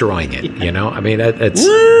and destroying it. You know? I mean, it's...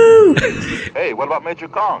 Woo! Hey, what about Major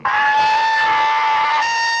Kong?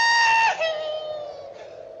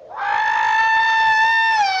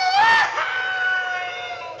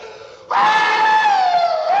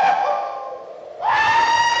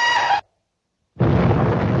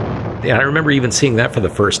 Yeah, I remember even seeing that for the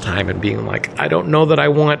first time and being like, I don't know that I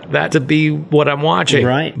want that to be what I'm watching.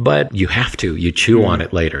 Right. But you have to. You chew on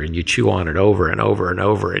it later, and you chew on it over and over and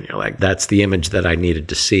over, and you're like, that's the image that I needed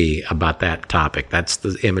to see about that topic. That's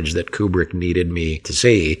the image that Kubrick needed me to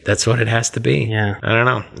see. That's what it has to be. Yeah. I don't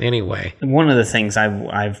know. Anyway. One of the things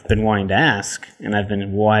I've been wanting to ask,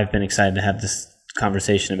 and why I've been excited to have this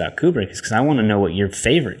conversation about Kubrick is because I want to know what your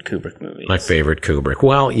favorite Kubrick movie is. My favorite Kubrick.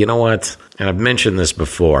 Well, you know what? And I've mentioned this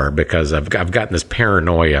before because I've gotten this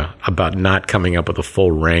paranoia about not coming up with a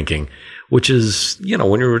full ranking, which is, you know,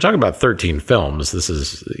 when we were talking about 13 films, this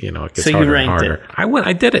is, you know, it gets harder and harder.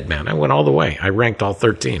 I did it, man. I went all the way. I ranked all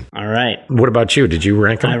 13. All right. What about you? Did you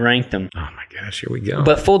rank them? I ranked them. Oh my gosh, here we go.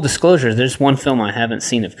 But full disclosure, there's one film I haven't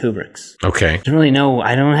seen of Kubrick's. Okay.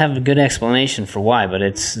 I don't have a good explanation for why, but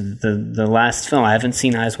it's the last film. I haven't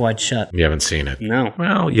seen Eyes Wide Shut. You haven't seen it? No.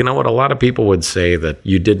 Well, you know what? A lot of people would say that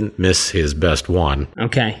you didn't miss his best one.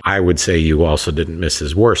 Okay. I would say you also didn't miss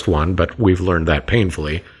his worst one, but we've learned that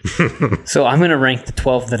painfully. So I'm going to rank the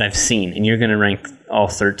 12 that I've seen, and you're going to rank all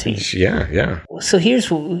 13. Yeah. So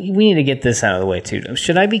we need to get this out of the way too.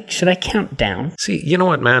 Should I count down? See, you know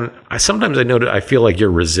what, man? I feel like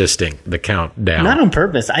you're resisting the countdown. Not on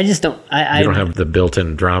purpose. I just don't. You don't have the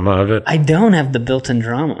built-in drama of it? I don't have the built-in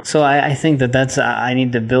drama. So I think that's I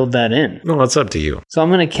need to build that in. No, it's up to you. So I'm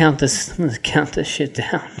going to count this shit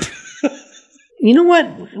down. You know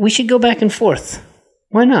what? We should go back and forth.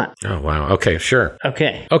 Why not? Oh, wow. Okay, sure.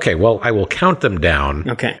 Okay. Okay, well, I will count them down.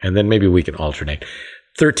 Okay. And then maybe we can alternate.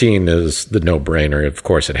 13 is the no-brainer. Of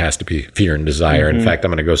course, it has to be Fear and Desire. In fact,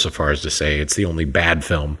 I'm going to go so far as to say it's the only bad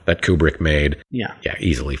film that Kubrick made. Yeah. Yeah,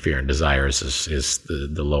 easily Fear and Desire is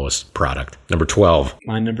the lowest product. Number 12.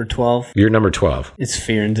 My number 12? Your number 12. It's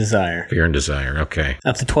Fear and Desire. Fear and Desire, okay.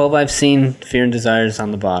 Of the 12 I've seen, Fear and Desire is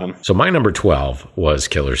on the bottom. So my number 12 was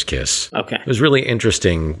Killer's Kiss. Okay. It was really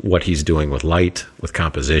interesting what he's doing with light, with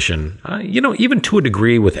composition, even to a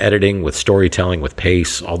degree with editing, with storytelling, with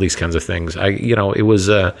pace, all these kinds of things. It was...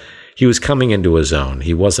 he was coming into his own.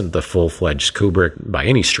 He wasn't the full-fledged Kubrick by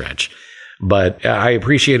any stretch. But I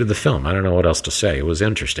appreciated the film. I don't know what else to say. It was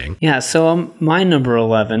interesting. Yeah, so my number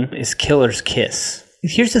 11 is Killer's Kiss.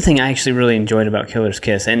 Here's the thing I actually really enjoyed about Killer's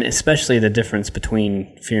Kiss, and especially the difference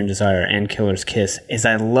between Fear and Desire and Killer's Kiss, is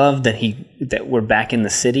I love that we're back in the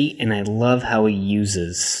city, and I love how he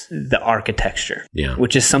uses the architecture. Yeah.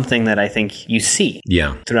 Which is something that I think you see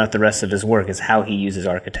throughout the rest of his work, is how he uses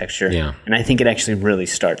architecture. Yeah. And I think it actually really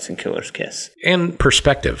starts in Killer's Kiss. And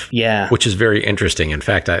perspective. Yeah. Which is very interesting. In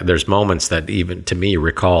fact, there's moments that even to me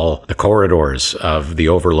recall the corridors of the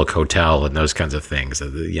Overlook Hotel and those kinds of things.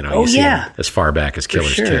 You see them as far back as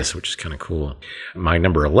Killer's Kiss, which is kind of cool. My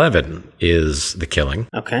number 11 is The Killing,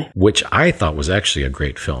 which I thought was actually a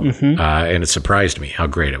great film. And it surprised me how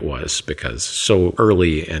great it was because so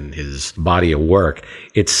early in his body of work,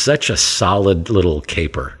 it's such a solid little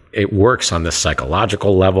caper. It works on this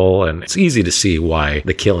psychological level, and it's easy to see why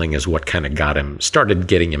The Killing is what kind of started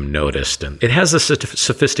getting him noticed. And it has a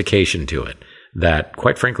sophistication to it that,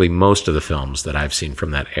 quite frankly, most of the films that I've seen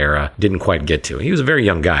from that era didn't quite get to. He was a very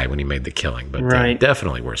young guy when he made The Killing, but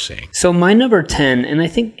definitely worth seeing. So my number 10,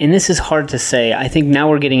 and this is hard to say, I think now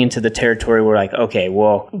we're getting into the territory where okay,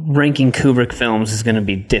 well, ranking Kubrick films is going to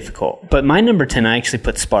be difficult. But my number 10, I actually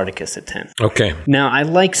put Spartacus at 10. Okay. Now, I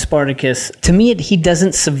like Spartacus. To me, he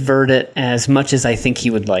doesn't subvert it as much as I think he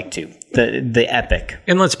would like to. The epic.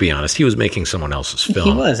 And let's be honest, he was making someone else's film.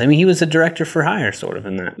 He was. I mean, he was a director for hire, sort of,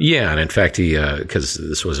 in that. Yeah, and in fact, because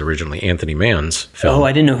this was originally Anthony Mann's film. Oh,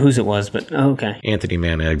 I didn't know whose it was, but okay. Anthony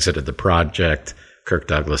Mann exited the project. Kirk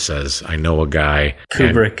Douglas says, I know a guy.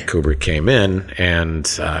 Kubrick came in, and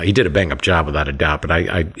he did a bang-up job without a doubt, but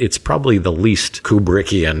it's probably the least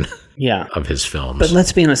Kubrickian of his films. But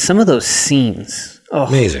let's be honest, some of those scenes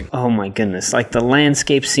Amazing. Oh my goodness! Like the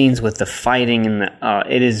landscape scenes with the fighting and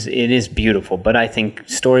it is beautiful. But I think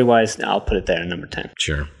story wise, I'll put it there at number 10.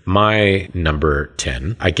 Sure. My number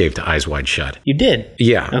 10, I gave to Eyes Wide Shut. You did?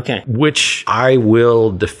 Yeah. Okay. Which I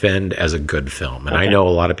will defend as a good film. And I know a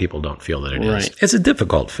lot of people don't feel that it is. It's a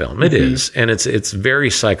difficult film. It is. And it's very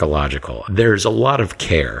psychological. There's a lot of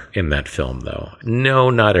care in that film, though. No,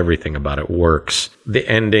 not everything about it works. The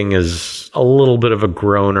ending is a little bit of a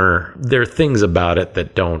groaner. There are things about it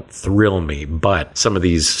that don't thrill me, but some of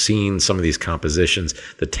these scenes, some of these compositions,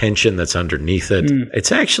 the tension that's underneath it,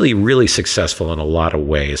 it's actually really successful in a lot of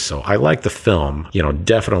ways. So I like the film,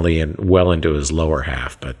 definitely well into his lower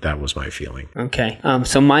half, but that was my feeling. Okay.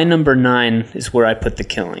 So my number 9 is where I put The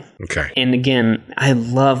Killing. Okay. And again, I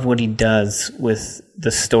love what he does with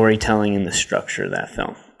the storytelling and the structure of that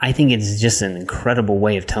film. I think it's just an incredible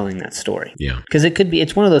way of telling that story. Yeah. Because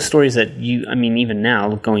it's one of those stories that even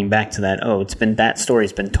now, going back to that, that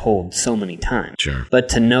story's been told so many times. Sure. But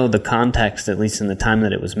to know the context, at least in the time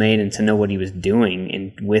that it was made, and to know what he was doing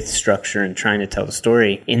and with structure and trying to tell the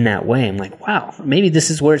story in that way, I'm like, wow, maybe this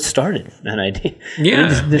is where it started, that idea.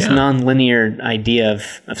 Yeah. This non-linear idea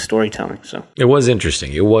of storytelling. So it was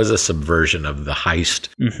interesting. It was a subversion of the heist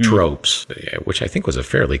tropes, which I think was a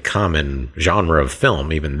fairly common genre of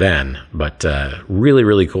film, even then, but really,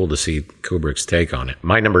 really cool to see Kubrick's take on it.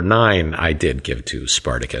 My number 9, I did give to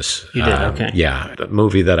Spartacus. You did, okay. Yeah, a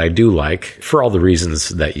movie that I do like for all the reasons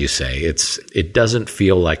that you say. It doesn't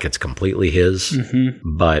feel like it's completely his,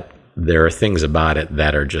 but there are things about it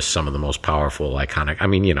that are just some of the most powerful, iconic. I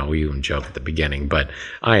mean, we even joke at the beginning, but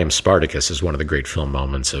I Am Spartacus is one of the great film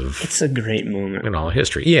moments It's a great moment. in all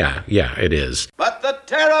history. Yeah, it is. But the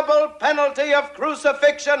terrible penalty of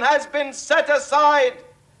crucifixion has been set aside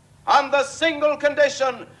on the single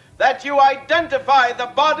condition that you identify the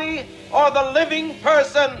body or the living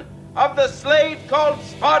person of the slave called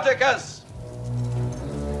Spartacus.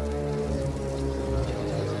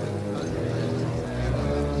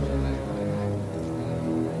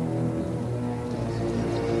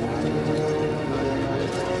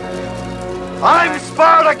 I'm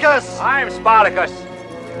Spartacus! I'm Spartacus.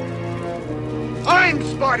 I'm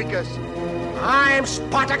Spartacus! I'm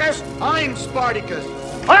Spartacus. I'm Spartacus!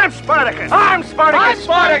 I'm Spartacus. I'm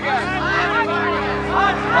Spartacus.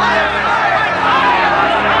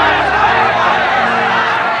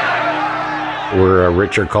 I'm We're a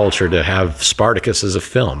richer culture to have Spartacus as a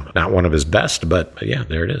film. Not one of his best, but yeah,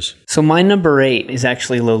 there it is. So my number 8 is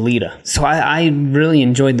actually Lolita. So I really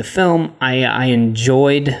enjoyed the film. I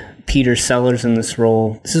enjoyed Peter Sellers in this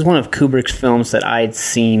role. This is one of Kubrick's films that I'd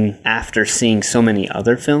seen after seeing so many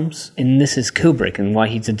other films. And this is Kubrick and why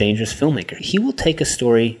he's a dangerous filmmaker. He will take a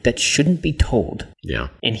story that shouldn't be told. Yeah.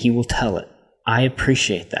 And he will tell it. I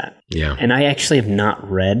appreciate that. Yeah. And I actually have not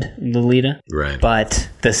read Lolita. Right. But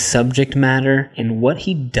the subject matter and what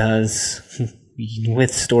he does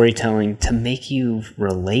with storytelling to make you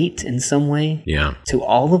relate in some way to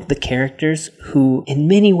all of the characters who, in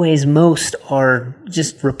many ways, most are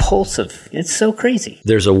just repulsive. It's so crazy.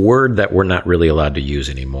 There's a word that we're not really allowed to use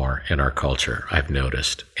anymore in our culture, I've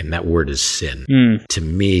noticed, and that word is sin. To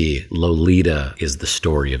me, Lolita is the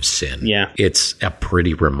story of sin. Yeah. It's a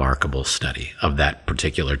pretty remarkable study of that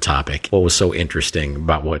particular topic. What was so interesting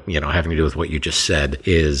about what, having to do with what you just said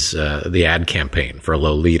is the ad campaign for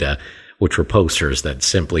Lolita, which were posters that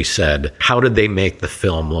simply said, how did they make the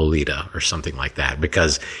film Lolita or something like that?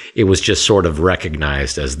 Because it was just sort of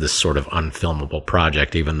recognized as this sort of unfilmable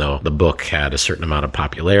project, even though the book had a certain amount of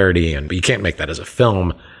popularity, and you can't make that as a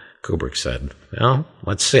film. Kubrick said, well,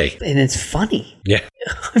 let's see. And it's funny. Yeah,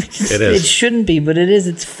 it is. It shouldn't be, but it is.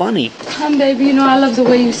 It's funny. Come, baby, I love the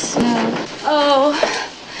way you smell. Oh,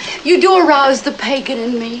 you do arouse the pagan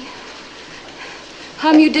in me.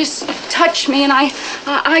 You just touch me and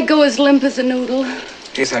I go as limp as a noodle.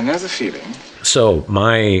 Yes, I know the feeling. So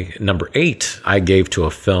my number 8, I gave to a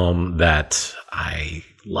film that I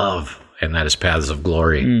love, and that is Paths of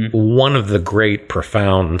Glory. One of the great,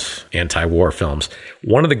 profound anti-war films.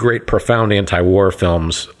 One of the great, profound anti-war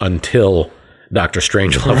films until Dr.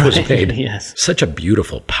 Strangelove was made. Yes. Such a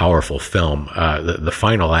beautiful, powerful film. The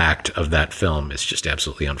final act of that film is just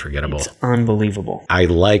absolutely unforgettable. It's unbelievable. I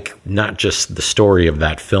like not just the story of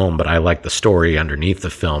that film, but I like the story underneath the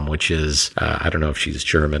film, which is, I don't know if she's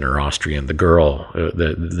German or Austrian, the girl,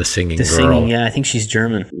 the singing girl. Singing, yeah, I think she's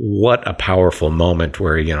German. What a powerful moment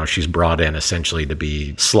where, she's brought in essentially to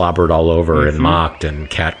be slobbered all over and mocked and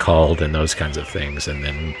catcalled and those kinds of things. And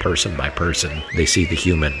then person by person, they see the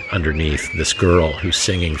human underneath this girl who's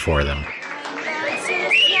singing for them.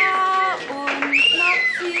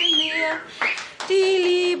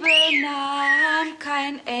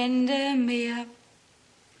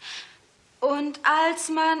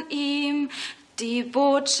 man ihm die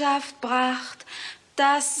Botschaft bracht,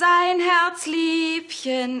 dass sein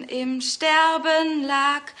Herzliebchen im Sterben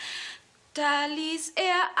lag. Da ließ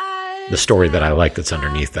all The story that I like that's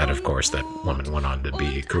underneath that, of course, that woman went on to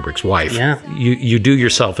be Kubrick's wife. Yeah. You do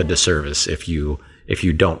yourself a disservice if you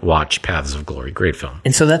don't watch Paths of Glory. Great film.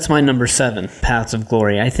 And so that's my number 7, Paths of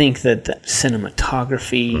Glory. I think that the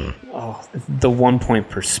cinematography, the one-point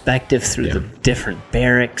perspective through the different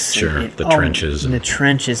barracks. Sure, the trenches. And the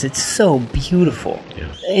trenches. It's so beautiful.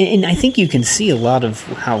 Yeah. And I think you can see a lot of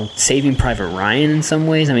how Saving Private Ryan in some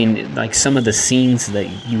ways, I mean, like some of the scenes that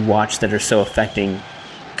you watch that are so affecting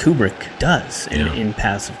Kubrick does in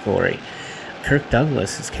Paths of Glory. Kirk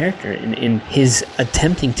Douglas' character in his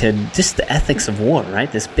attempting to just the ethics of war,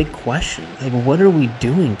 right? This big question, like, what are we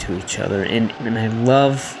doing to each other? And I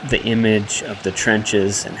love the image of the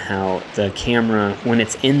trenches and how the camera, when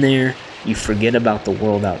it's in there, you forget about the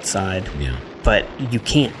world outside. Yeah. But you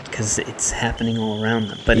can't because it's happening all around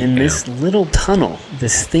them. But in this little tunnel,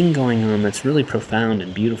 this thing going on that's really profound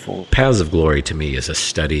and beautiful. Paths of Glory to me is a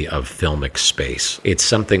study of filmic space. It's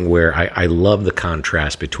something where I love the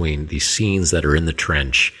contrast between these scenes that are in the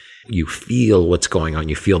trench. You feel what's going on.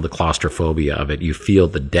 You feel the claustrophobia of it. You feel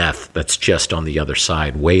the death that's just on the other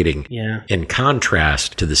side waiting. Yeah. In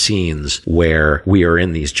contrast to the scenes where we are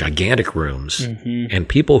in these gigantic rooms and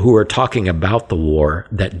people who are talking about the war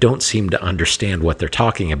that don't seem to understand what they're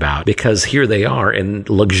talking about, because here they are and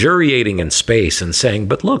luxuriating in space and saying,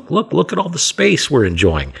 but look at all the space we're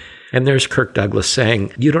enjoying. And there's Kirk Douglas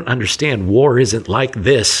saying, you don't understand. War isn't like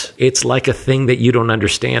this. It's like a thing that you don't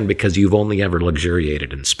understand because you've only ever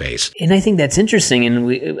luxuriated in space. And I think that's interesting.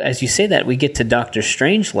 And as you say that, we get to Dr.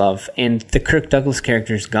 Strangelove, and the Kirk Douglas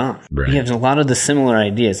character is gone. Right. You have a lot of the similar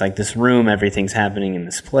ideas, like this room, everything's happening in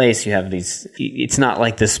this place. You have these, it's not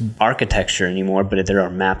like this architecture anymore, but there are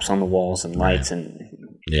maps on the walls and lights.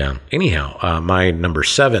 Yeah. Anyhow, my number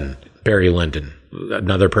 7, Barry Lyndon.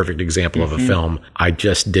 Another perfect example of a film I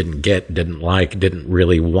just didn't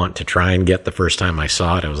really want to try and get the first time I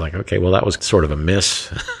saw it. I was like, okay, well, that was sort of a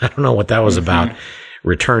miss. I don't know what that was about.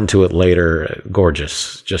 Returned to it later.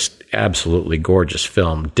 Gorgeous, just absolutely gorgeous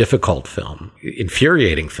film, difficult film,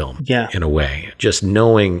 infuriating film in a way. Just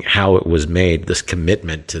knowing how it was made, this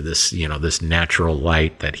commitment to this, this natural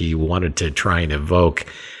light that he wanted to try and evoke.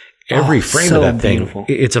 Every frame of that thing,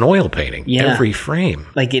 it's an oil painting. Yeah. Every frame.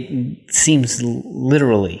 Like it seems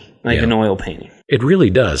literally like an oil painting. It really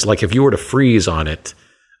does. Like if you were to freeze on it,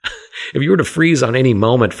 if you were to freeze on any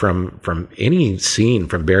moment from any scene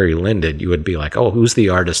from Barry Lyndon, you would be like, oh, who's the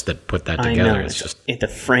artist that put that together? I know. It's just the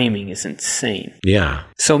framing is insane. Yeah.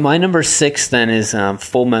 So my number 6 then is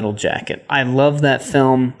Full Metal Jacket. I love that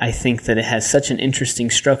film. I think that it has such an interesting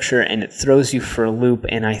structure and it throws you for a loop.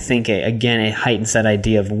 And I think, it heightens that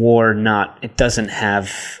idea of war. It doesn't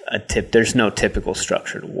have there's no typical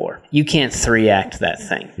structure to war. You can't 3-act that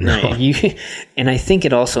thing. No. Right? And I think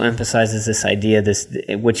it also emphasizes this idea,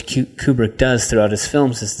 which Kubrick does throughout his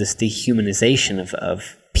films, is this dehumanization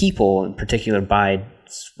of people, in particular by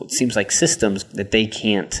what seems like systems that they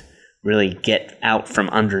can't really get out from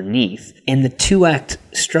underneath. And the 2-act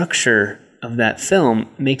structure of that film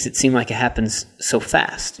makes it seem like it happens so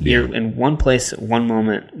fast. Yeah. You're in one place at one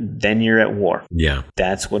moment, then you're at war. Yeah.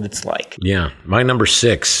 That's what it's like. Yeah. My number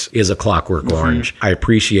 6 is A Clockwork Orange. I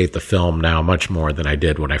appreciate the film now much more than I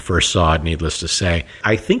did when I first saw it, needless to say.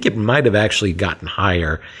 I think it might have actually gotten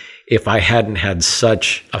higher if I hadn't had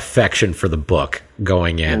such affection for the book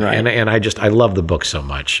going in. Right. And I love the book so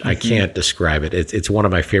much. I can't describe it. It's one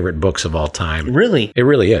of my favorite books of all time. Really? It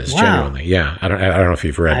really is, wow. genuinely. Yeah. I don't know if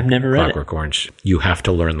you've read I've never read Clockwork Orange. You have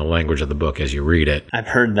to learn the language of the book as you read it. I've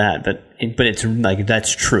heard that, but it's like,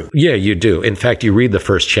 that's true. Yeah, you do. In fact, you read the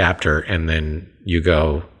first chapter and then you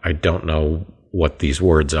go, I don't know what these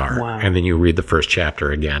words are. Wow. And then you read the first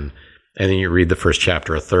chapter again. And then you read the first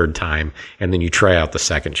chapter a third time, and then you try out the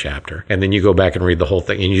second chapter. And then you go back and read the whole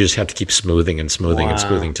thing, and you just have to keep smoothing and smoothing and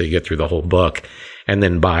smoothing until you get through the whole book. And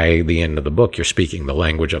then by the end of the book, you're speaking the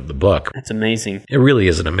language of the book. That's amazing. It really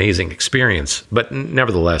is an amazing experience, but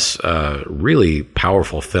nevertheless, really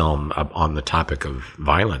powerful film on the topic of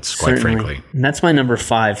violence, quite frankly. And that's my number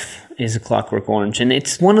 5 is A Clockwork Orange. And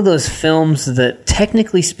it's one of those films that,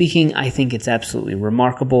 technically speaking, I think it's absolutely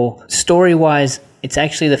remarkable. Story-wise, it's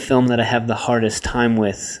actually the film that I have the hardest time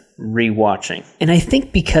with rewatching. And I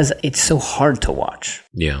think because it's so hard to watch.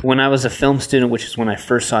 Yeah. When I was a film student, which is when I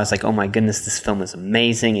first saw it, I was like, oh my goodness, this film is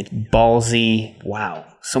amazing. It's ballsy. Wow.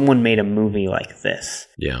 Someone made a movie like this.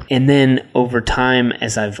 Yeah. And then over time,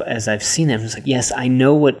 as I've seen it, I'm just like, yes, I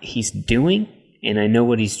know what he's doing and I know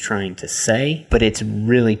what he's trying to say, but it's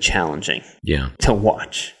really challenging to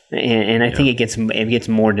watch. And I think it gets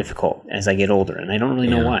more difficult as I get older, and I don't really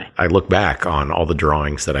know why. I look back on all the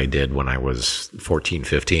drawings that I did when I was 14,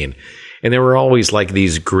 15, and there were always like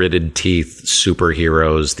these gritted teeth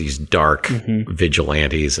superheroes, these dark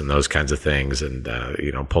vigilantes and those kinds of things, and,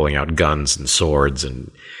 pulling out guns and swords.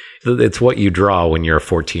 And it's what you draw when you're a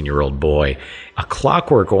 14-year-old boy. A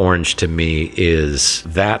Clockwork Orange to me is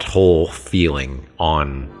that whole feeling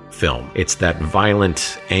on film. It's that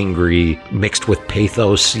violent, angry, mixed with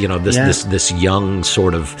pathos, this young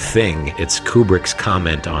sort of thing. It's Kubrick's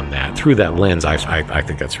comment on that. Through that lens, I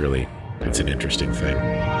think it's an interesting thing.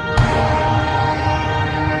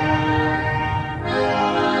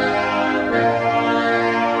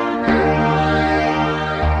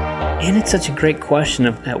 And it's such a great question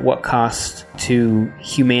of at what cost to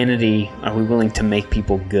humanity are we willing to make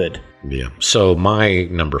people good? Yeah. So my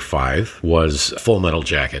number 5 was Full Metal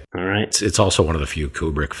Jacket. All right. It's also one of the few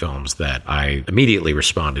Kubrick films that I immediately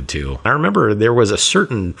responded to. I remember there was a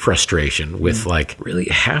certain frustration with really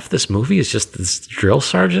half this movie is just this drill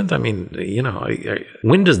sergeant. I mean,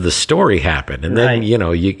 when does the story happen? And then,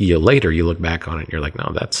 you later you look back on it and you're like,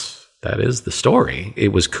 no, that is the story. It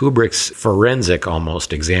was Kubrick's forensic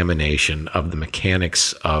almost examination of the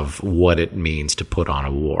mechanics of what it means to put on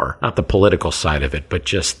a war. Not the political side of it, but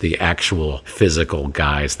just the actual physical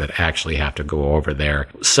guys that actually have to go over there.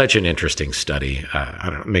 Such an interesting study.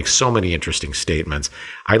 Makes so many interesting statements.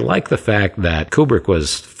 I like the fact that Kubrick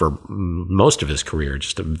was, for most of his career,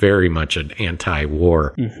 just very much an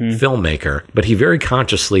anti-war filmmaker, but he very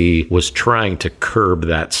consciously was trying to curb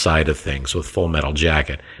that side of things with Full Metal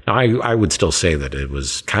Jacket. Now, I would still say that it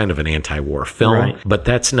was kind of an anti-war film, but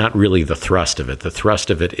that's not really the thrust of it. The thrust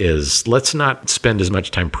of it is, let's not spend as much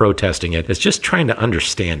time protesting it as just trying to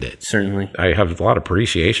understand it. Certainly. I have a lot of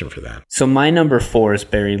appreciation for that. So my number 4 is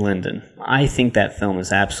Barry Lyndon. I think that film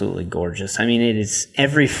is absolutely gorgeous. I mean,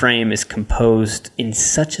 every frame is composed in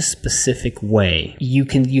such a specific way.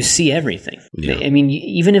 You see everything. Yeah. I mean,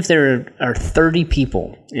 even if there are 30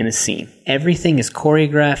 people in a scene, everything is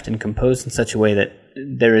choreographed and composed in such a way that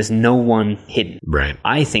there is no one hidden. Right.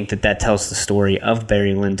 I think that tells the story of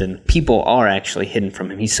Barry Lyndon. People are actually hidden from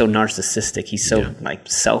him. He's so narcissistic. He's so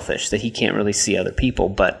selfish that he can't really see other people.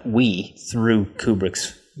 But we, through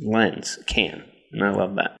Kubrick's lens, can. And I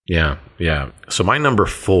love that. Yeah. So my number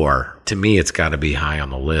 4, to me, it's got to be high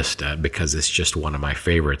on the list because it's just one of my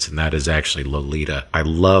favorites, and that is actually Lolita. I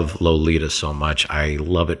love Lolita so much. I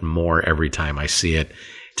love it more every time I see it.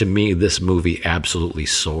 To me, this movie absolutely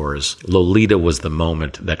soars. Lolita was the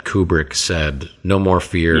moment that Kubrick said, no more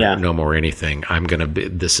fear, no more anything. I am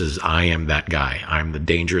that guy. I'm the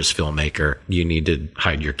dangerous filmmaker you need to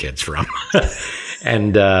hide your kids from.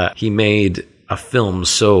 And he made a film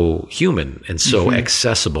so human and so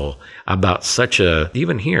accessible about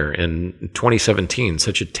even here in 2017,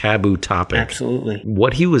 such a taboo topic. Absolutely.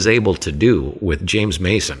 What he was able to do with James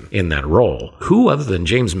Mason in that role, who other than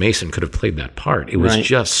James Mason could have played that part? It was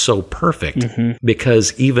just so perfect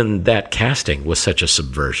because even that casting was such a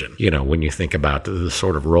subversion. When you think about the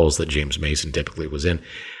sort of roles that James Mason typically was in,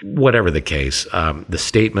 whatever the case, the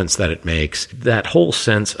statements that it makes, that whole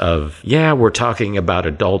sense of, we're talking about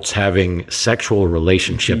adults having sexual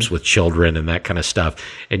relationships with children and that kind of stuff.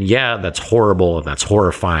 And that's horrible and that's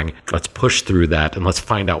horrifying. Let's push through that and let's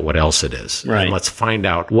find out what else it is. Right. And let's find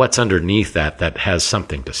out what's underneath that has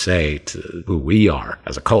something to say to who we are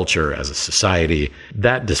as a culture, as a society.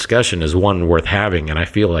 That discussion is one worth having. And I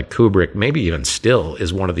feel like Kubrick, maybe even still,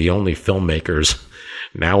 is one of the only filmmakers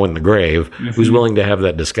now in the grave who's willing to have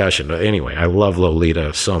that discussion. But anyway, I love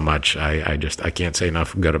Lolita so much. I can't say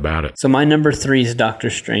enough good about it. So my number 3 is Dr.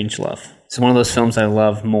 Strangelove. It's one of those films I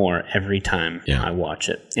love more every time I watch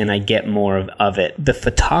it, and I get more of it. The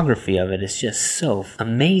photography of it is just so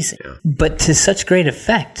amazing, but to such great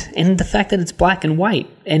effect, and the fact that it's black and white,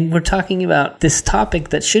 and we're talking about this topic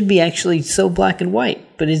that should be actually so black and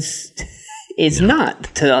white, but it's not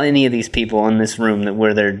to any of these people in this room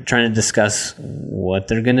where they're trying to discuss what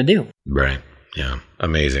they're going to do. Right. Yeah.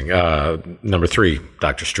 Amazing. Number 3,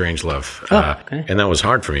 Dr. Strangelove. Okay. And that was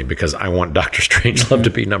hard for me because I want Dr. Strangelove to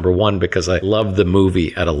be number 1 because I love the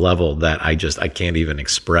movie at a level that I can't even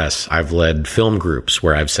express. I've led film groups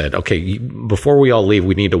where I've said, okay, before we all leave,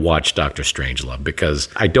 we need to watch Dr. Strangelove because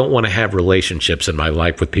I don't want to have relationships in my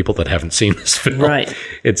life with people that haven't seen this film. Right.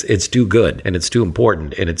 It's too good and it's too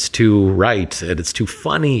important and it's too right and it's too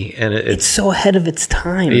funny and it's so ahead of its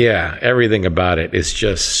time. Yeah. Everything about it is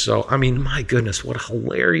just so, my goodness, what a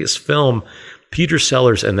hilarious film. Peter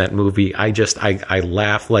Sellers in that movie, I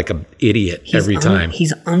laugh like an idiot every time.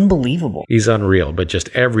 He's unbelievable. He's unreal, but just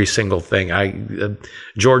every single thing.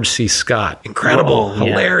 George C. Scott, incredible,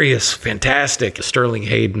 hilarious, fantastic. Sterling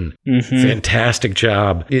Hayden, fantastic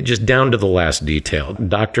job. Just down to the last detail.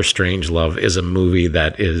 Dr. Strangelove is a movie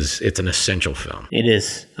it's an essential film. It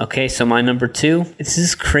is. Okay, so my number 2, this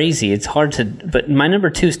is crazy. It's hard to, but my number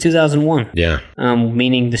 2 is 2001. Yeah.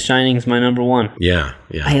 Meaning The Shining's my number 1. Yeah.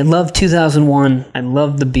 I love 2001. I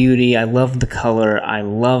love the beauty. I love the color. I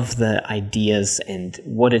love the ideas and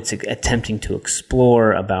what it's attempting to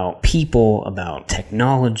explore about people, about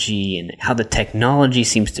technology, and how the technology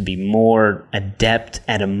seems to be more adept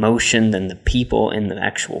at emotion than the people in the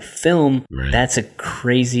actual film. Right. That's a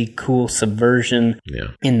crazy, cool subversion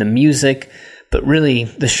in the music. But really,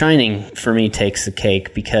 The Shining, for me, takes the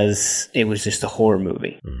cake because it was just a horror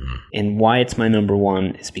movie. Mm-hmm. And why it's my number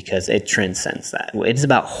 1 is because it transcends that. It's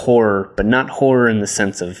about horror, but not horror in the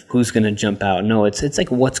sense of who's going to jump out. No, it's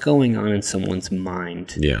like what's going on in someone's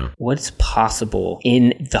mind. Yeah. What's possible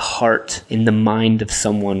in the heart, in the mind of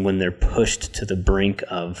someone when they're pushed to the brink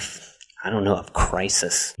of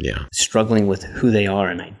crisis. Yeah. Struggling with who they are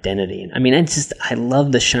and identity. And I mean, I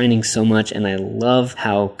love The Shining so much, and I love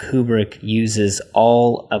how Kubrick uses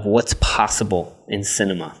all of what's possible in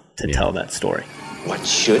cinema to tell that story. What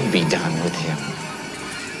should be done with him?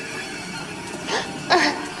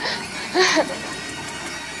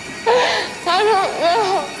 I don't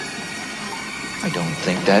know. I don't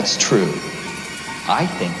think that's true. I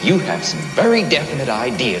think you have some very definite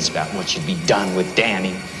ideas about what should be done with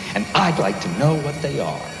Danny, and I'd like to know what they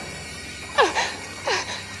are.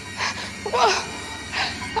 Well,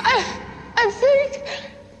 I think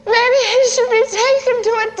maybe he should be taken to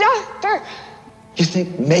a doctor. You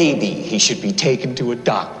think maybe he should be taken to a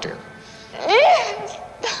doctor? Yes.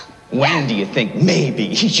 When do you think maybe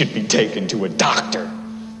he should be taken to a doctor?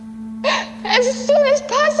 As soon as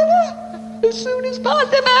possible. As soon as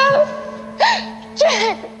possible.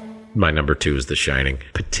 Jack. My number 2 is The Shining.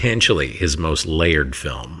 Potentially his most layered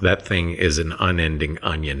film. That thing is an unending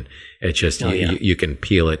onion. It's just, you can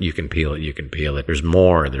peel it, you can peel it, you can peel it. There's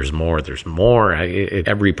more.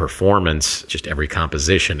 Every performance, just every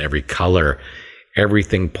composition, every color,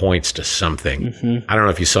 everything points to something. Mm-hmm. I don't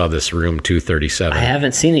know if you saw this Room 237. I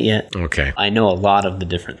haven't seen it yet. Okay. I know a lot of the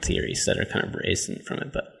different theories that are kind of raised from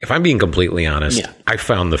it, but if I'm being completely honest, I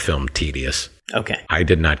found the film tedious. Okay. I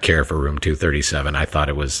did not care for Room 237. I thought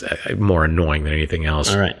it was more annoying than anything else.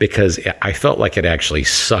 All right. Because I felt like it actually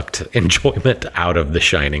sucked enjoyment out of The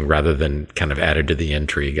Shining rather than kind of added to the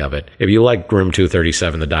intrigue of it. If you like Room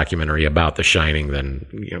 237, the documentary about The Shining,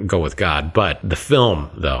 then go with God. But the film,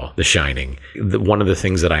 though, The Shining, one of the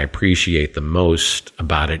things that I appreciate the most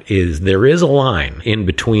about it is there is a line in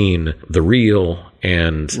between the real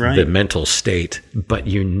and the mental state, but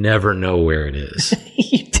you never know where it is.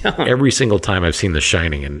 You don't. Every single time I've seen The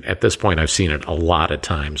Shining, and at this point I've seen it a lot of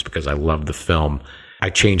times because I love the film,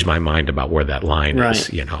 I change my mind about where that line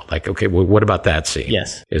is. Like, okay, well, what about that scene?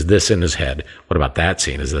 Yes. Is this in his head? What about that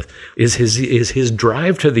scene? Is his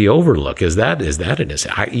drive to the Overlook? Is that in his?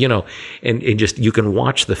 And just you can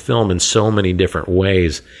watch the film in so many different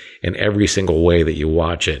ways. And every single way that you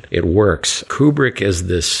watch it, it works. Kubrick is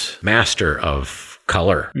this master of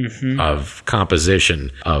color, of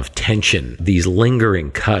composition, of tension, these lingering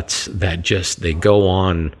cuts that they go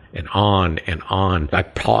on and on and on. I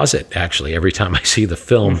pause it actually every time I see the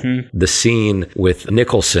film, the scene with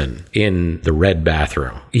Nicholson in the red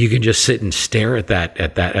bathroom. You can just sit and stare at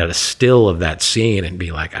a still of that scene and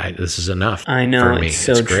be like, this is enough. I know, for me. It's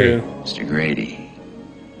so true. Mr. Grady,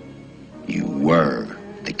 you were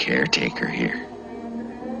the caretaker here.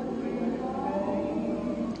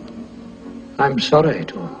 I'm sorry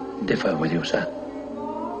to differ with you, sir.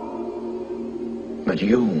 But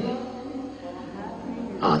you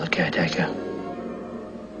are the caretaker.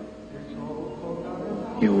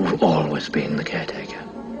 You've always been the caretaker.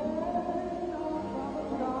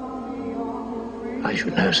 I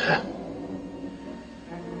should know, sir.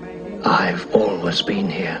 I've always been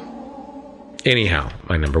here. Anyhow,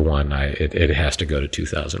 my number 1, it has to go to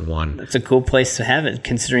 2001. It's a cool place to have it,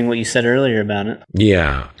 considering what you said earlier about it.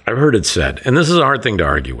 Yeah, I've heard it said, and this is a hard thing to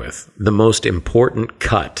argue with, the most important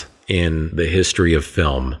cut in the history of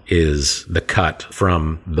film is the cut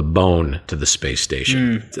from the bone to the space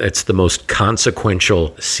station. It's the most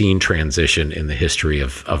consequential scene transition in the history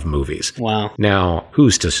of movies. Wow. Now,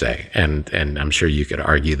 who's to say? And I'm sure you could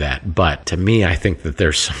argue that. But to me, I think that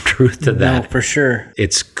there's some truth to that. No, for sure.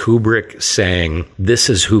 It's Kubrick saying, this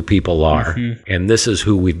is who people are, and this is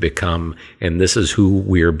who we've become, and this is who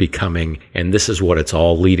we're becoming, and this is what it's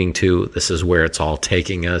all leading to. This is where it's all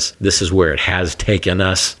taking us. This is where it has taken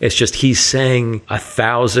us. It's just he's saying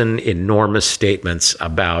 1,000 enormous statements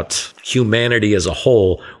about humanity as a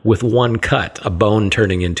whole with one cut, a bone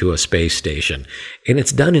turning into a space station. And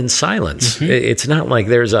it's done in silence. It's not like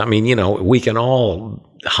there's, we can all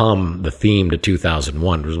hum the theme to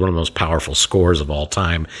 2001. It was one of the most powerful scores of all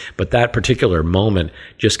time. But that particular moment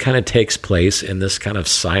just kind of takes place in this kind of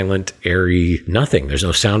silent, airy nothing. There's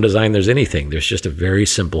no sound design. There's anything. There's just a very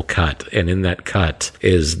simple cut. And in that cut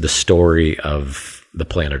is the story of the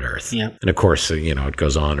planet Earth. Yeah. And of course, it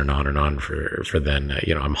goes on and on and on for then,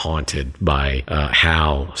 I'm haunted by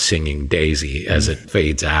Hal singing Daisy as it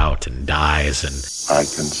fades out and dies. And I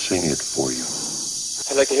can sing it for you.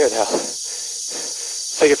 I'd like to hear it, Hal.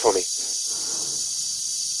 Sing it for me.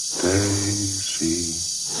 Daisy,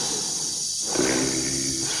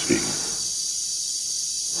 Daisy,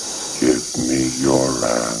 give me your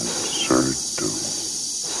answer, do.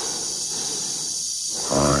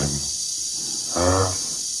 I'm half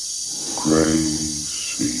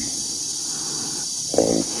crazy,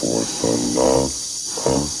 all for the love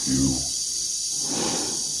of you.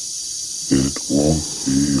 It won't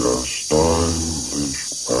be a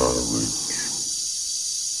stylish marriage.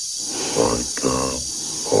 I can't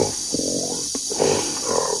afford a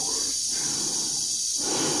carriage,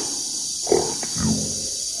 but you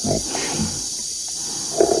look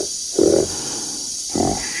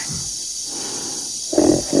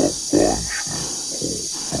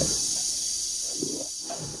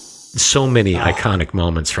so many iconic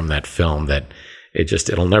moments from that film that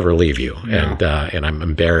it'll never leave you. No. And I'm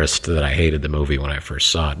embarrassed that I hated the movie when I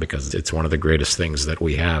first saw it, because it's one of the greatest things that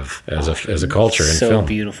we have as a culture in film. So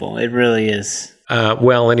beautiful. It really is.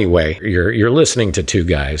 Well, anyway, you're listening to two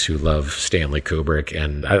guys who love Stanley Kubrick,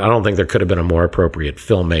 and I don't think there could have been a more appropriate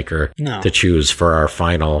filmmaker to choose for our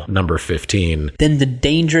final number 15 than the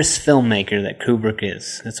dangerous filmmaker that Kubrick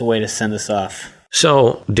is. That's a way to send us off.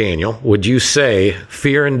 So, Daniel, would you say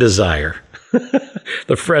Fear and Desire,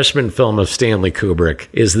 the freshman film of Stanley Kubrick,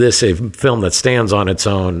 is this a film that stands on its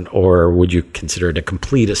own, or would you consider it a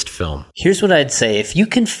completist film? Here's what I'd say. If you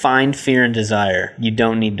can find Fear and Desire, you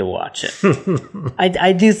don't need to watch it.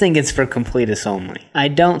 I do think it's for completists only. I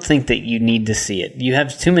don't think that you need to see it. You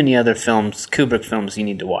have too many other films, Kubrick films, you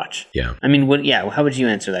need to watch. Yeah. I mean, how would you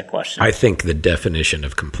answer that question? I think the definition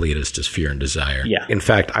of completist is Fear and Desire. Yeah. In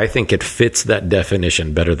fact, I think it fits that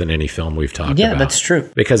definition better than any film we've talked about. Yeah, that's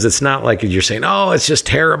true. Because it's not like you're saying, oh, it's just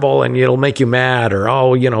terrible and it'll make you mad, or,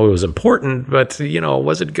 oh, it was important, but,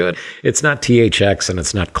 was it good? It's not THX, and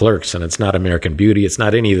it's not Clerks, and it's not American Beauty. It's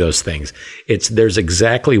not any of those things. There's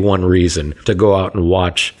exactly one reason to go out and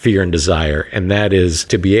watch Fear and Desire, and that is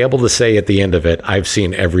to be able to say at the end of it, I've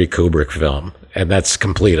seen every Kubrick film. And that's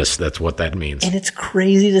completist. That's what that means. And it's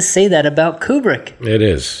crazy to say that about Kubrick. It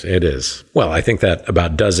is. It is. Well, I think that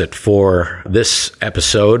about does it for this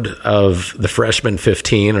episode of The Freshman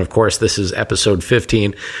 15. Of course, this is episode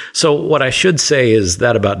 15. So what I should say is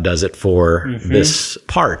that about does it for this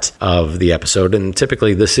part of the episode. And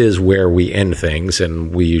typically this is where we end things.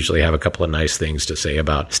 And we usually have a couple of nice things to say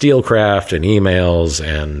about Steelcraft and emails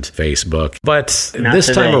and Facebook. But Not this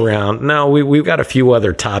today. time around, no, we've got a few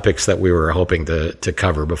other topics that we were hoping to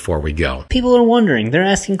cover before we go. People are wondering. They're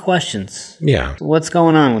asking questions. Yeah. What's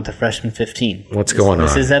going on with the Freshman 15? What's going on?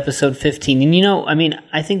 This is episode 15. And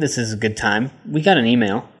I think this is a good time. We got an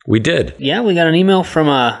email. We did. Yeah, we got an email from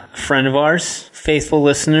a friend of ours, faithful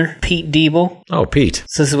listener, Pete Diebel. Oh, Pete.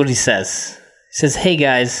 So this is what he says. He says, hey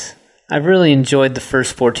guys, I've really enjoyed the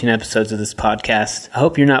first 14 episodes of this podcast. I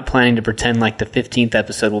hope you're not planning to pretend like the 15th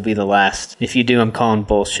episode will be the last. If you do, I'm calling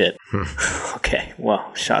bullshit. Okay,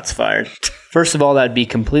 well, shots fired. First of all, that'd be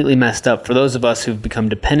completely messed up for those of us who've become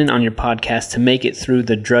dependent on your podcast to make it through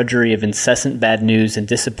the drudgery of incessant bad news and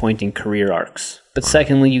disappointing career arcs. But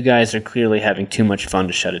secondly, you guys are clearly having too much fun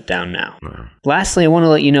to shut it down now. Lastly, I want to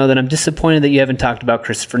let you know that I'm disappointed that you haven't talked about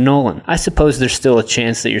Christopher Nolan. I suppose there's still a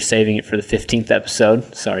chance that you're saving it for the 15th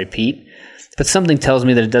episode. Sorry, Pete. But something tells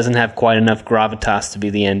me that it doesn't have quite enough gravitas to be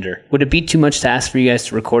the ender. Would it be too much to ask for you guys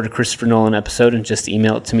to record a Christopher Nolan episode and just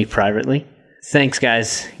email it to me privately? Thanks,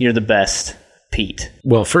 guys. You're the best. Pete?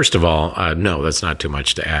 Well, first of all, no, that's not too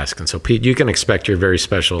much to ask. And so, Pete, you can expect your very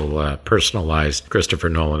special, personalized Christopher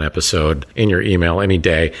Nolan episode in your email any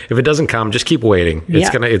day. If it doesn't come, just keep waiting. It's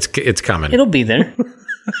coming. It'll be there.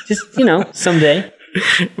 Just, someday.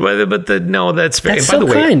 No, that's fair. That's by the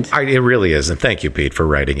way, kind. It really is. And thank you, Pete, for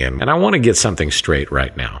writing in. And I want to get something straight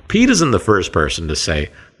right now. Pete isn't the first person to say,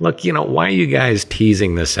 look, why are you guys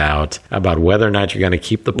teasing this out about whether or not you're going to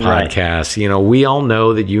keep the podcast? Right. We all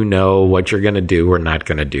know that you know what you're going to do or not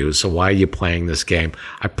going to do. So why are you playing this game?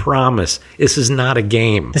 I promise this is not a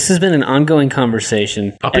game. This has been an ongoing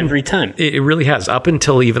conversation every time. It really has. Up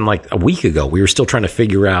until even like a week ago, we were still trying to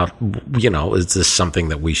figure out, is this something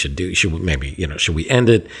that we should do? Should we maybe, should we end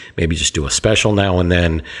it? Maybe just do a special now and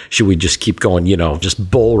then? Should we just keep going, just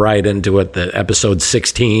bull right into it? The episode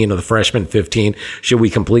 16 of the Freshman 15. Should we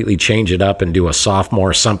completely change it up and do a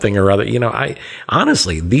sophomore something or other? I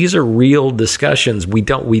honestly, these are real discussions we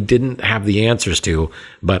didn't have the answers to,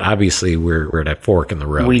 but obviously we're at a fork in the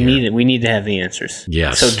road. We need to have the answers.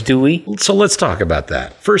 Yes. So do we? So let's talk about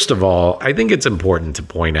that. First of all, I think it's important to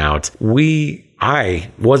point out I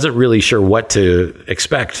wasn't really sure what to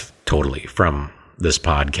expect totally from this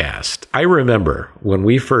podcast. I remember when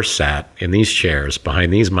we first sat in these chairs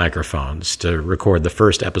behind these microphones to record the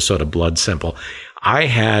first episode of Blood Simple, I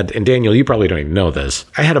had, and Daniel, you probably don't even know this,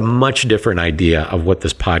 I had a much different idea of what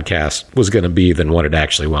this podcast was going to be than what it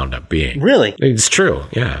actually wound up being. Really? It's true.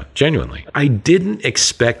 Yeah, genuinely. I didn't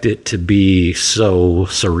expect it to be so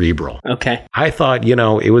cerebral. Okay. I thought,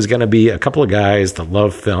 it was going to be a couple of guys that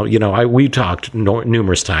love film. We talked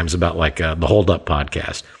numerous times about like the Hold Up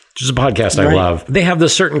podcast. Which is a podcast I love. They have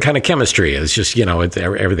this certain kind of chemistry. It's just,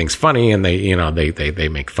 everything's funny, and they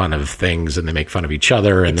make fun of things, and they make fun of each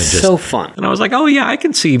other. And it's so fun. And I was like, oh yeah, I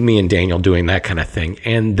can see me and Daniel doing that kind of thing.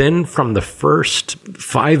 And then from the first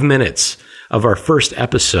 5 minutes of our first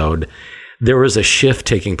episode, there was a shift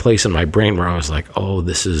taking place in my brain where I was like, oh,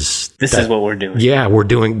 this is what we're doing. Yeah, we're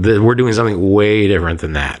doing something way different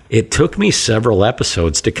than that. It took me several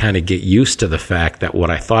episodes to kind of get used to the fact that what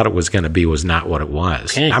I thought it was going to be was not what it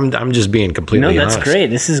was. Okay. I'm just being completely honest. No, that's great.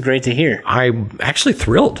 This is great to hear. I'm actually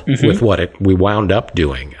thrilled with what we wound up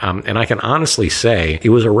doing. And I can honestly say it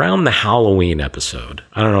was around the Halloween episode.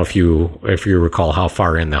 I don't know if you recall how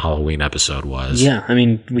far in the Halloween episode was. Yeah,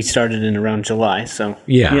 we started in around July, so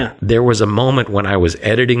yeah. There was a moment when I was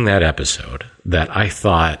editing that episode that I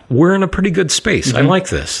thought, we're in a pretty good space. I like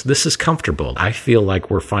this. This is comfortable. I feel like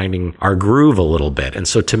we're finding our groove a little bit. And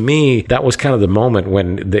so to me, that was kind of the moment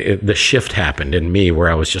when the shift happened in me, where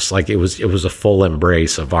I was just like, it was a full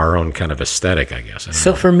embrace of our own kind of aesthetic, I guess.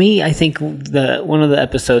 So for me, I think one of the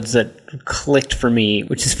episodes that clicked for me,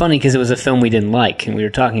 which is funny because it was a film we didn't like and we were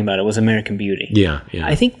talking about it, was American Beauty. Yeah.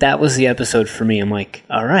 I think that was the episode for me. I'm like,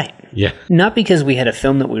 all right. Yeah. Not because we had a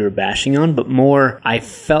film that we were bashing on, but more I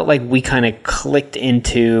felt like we kind of clicked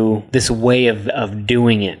into this way of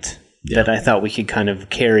doing it that I thought we could kind of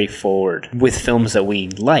carry forward with films that we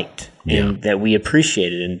liked and that we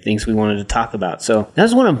appreciated and things we wanted to talk about. So that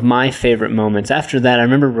was one of my favorite moments. After that, I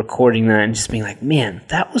remember recording that and just being like, man,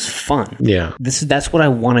 that was fun. Yeah. That's what I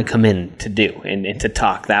want to come in to do and to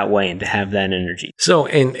talk that way and to have that energy. So,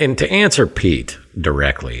 and to answer Pete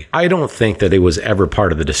directly, I don't think that it was ever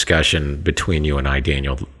part of the discussion between you and I,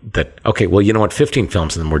 Daniel, that, okay, well, you know what, 15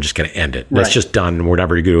 films and then we're just going to end it. That's just done. We're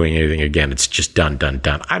never doing anything again. It's just done.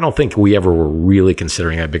 I don't think we ever were really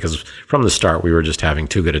considering that, because from the start, we were just having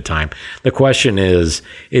too good a time. The question is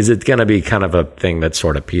it going to be kind of a thing that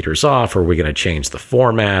sort of peters off, or are we going to change the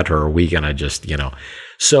format, or are we going to just,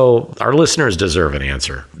 So our listeners deserve an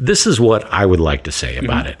answer. This is what I would like to say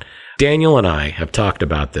about it. Daniel and I have talked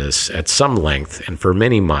about this at some length and for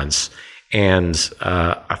many months, and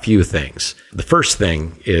a few things. The first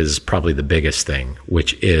thing is probably the biggest thing,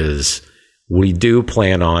 which is we do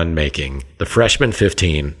plan on making the Freshman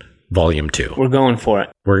 15 Volume 2. We're going for it.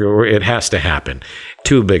 It has to happen.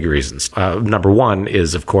 Two big reasons. Number one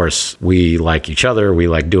is, of course, we like each other. We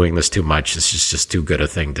like doing this too much. It's just too good a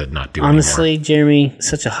thing to not do Honestly, anymore. Jeremy,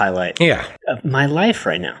 such a highlight of my life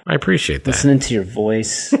right now. I appreciate that. Listening to your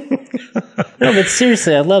voice. No, but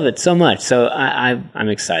seriously, I love it so much. So I'm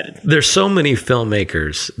excited. There's so many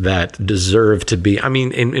filmmakers that deserve to be. I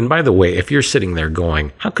mean, and by the way, if you're sitting there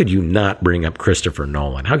going, how could you not bring up Christopher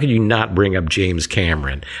Nolan? How could you not bring up James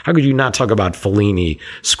Cameron? How could you not talk about Fellini,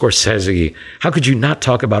 Scorsese? How could you not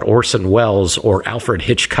talk about Orson Welles or Alfred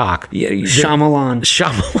Hitchcock? Shyamalan.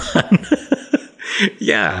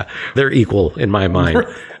 Yeah, they're equal in my mind.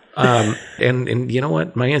 And you know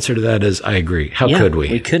what? My answer to that is I agree. How could we?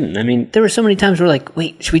 We couldn't. I mean, there were so many times we're like,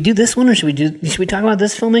 wait, should we do this one, or should we talk about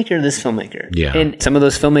this filmmaker or this filmmaker? Yeah. And some of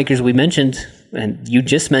those filmmakers we mentioned, And you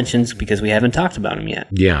just mentioned because we haven't talked about him yet.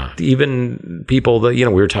 Yeah. Even people that, we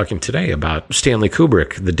were talking today about Stanley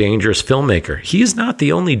Kubrick, the dangerous filmmaker. He's not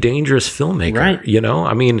the only dangerous filmmaker.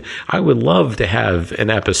 Right. I would love to have an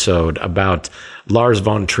episode about Lars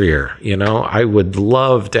von Trier. I would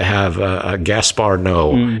love to have a Gaspar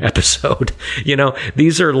Noé episode.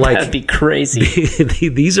 These are like... That'd be crazy.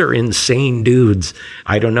 These are insane dudes.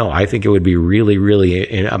 I don't know. I think it would be really, really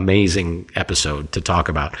an amazing episode to talk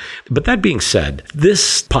about. But that being said,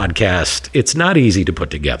 this podcast, it's not easy to put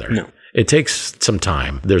together. No. It takes some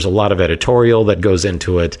time. There's a lot of editorial that goes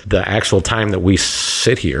into it. The actual time that we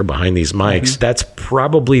sit here behind these mics, that's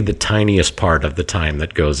probably the tiniest part of the time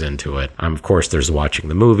that goes into it. Of course, there's watching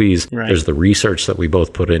the movies. Right. There's the research that we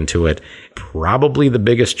both put into it. Probably the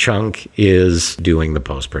biggest chunk is doing the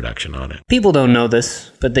post-production on it. People don't know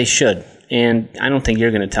this, but they should. And I don't think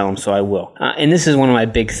you're going to tell them, so I will. And this is one of my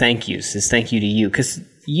big thank yous, is thank you to you. Because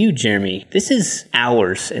you, Jeremy, this is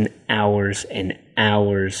hours and hours and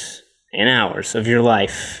hours and hours of your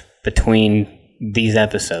life between these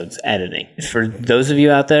episodes editing. For those of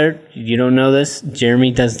you out there, you don't know this,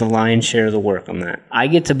 Jeremy does the lion's share of the work on that. I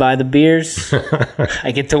get to buy the beers,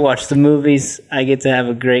 I get to watch the movies, I get to have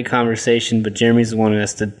a great conversation, but Jeremy's the one who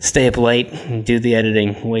has to stay up late and do the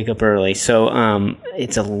editing, wake up early. So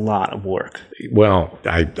it's a lot of work. Well,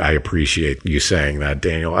 I appreciate you saying that,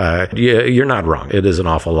 Daniel. You're not wrong. It is an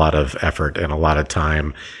awful lot of effort and a lot of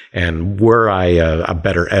time. And were I a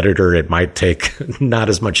better editor, it might take not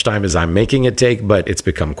as much time as I'm making it take, but it's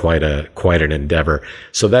become quite an endeavor.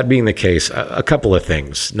 So that being the case, a couple of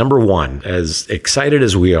things. Number one, as excited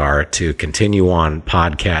as we are to continue on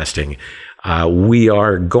podcasting, we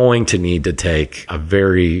are going to need to take a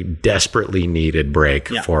very desperately needed break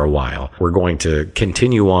for a while. We're going to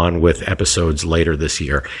continue on with episodes later this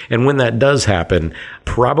year. And when that does happen,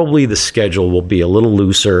 probably the schedule will be a little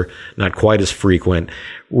looser, not quite as frequent.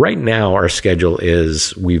 Right now, our schedule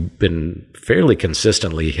is we've been fairly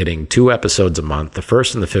consistently hitting 2 episodes a month. The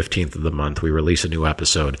 1st and the 15th of the month, we release a new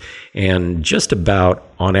episode. And just about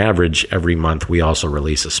on average, every month, we also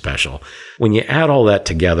release a special. When you add all that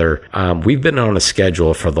together, we've been on a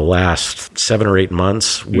schedule for the last 7 or 8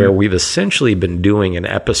 months where we've essentially been doing an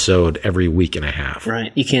episode every week and a half.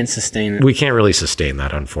 Right. You can't sustain it. We can't really sustain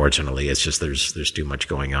that, unfortunately. It's just there's too much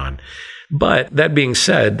going on. But that being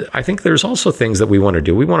said, I think there's also things that we want to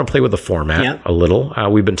do. We want to play with the format a little.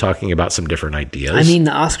 We've been talking about some different ideas. I mean,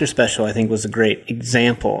 the Oscar special, I think, was a great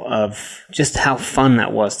example of just how fun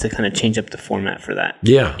that was to kind of change up the format for that.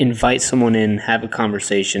 Yeah. Invite someone in, have a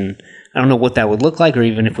conversation. I don't know what that would look like or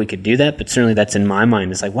even if we could do that, but certainly that's in my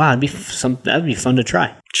mind. It's like, wow, that'd be fun to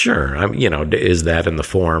try. Sure. Is that in the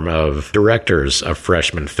form of directors of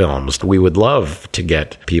freshman films? We would love to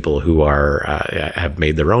get people who have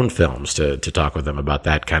made their own films to talk with them about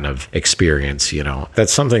that kind of experience.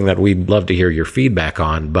 That's something that we'd love to hear your feedback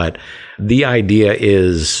on. But the idea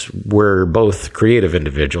is we're both creative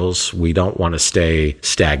individuals. We don't want to stay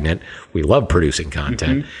stagnant. We love producing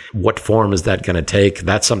content. What form is that going to take?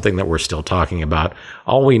 That's something that we're still talking about.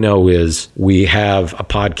 All we know is we have a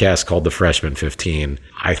podcast called The Freshman 15.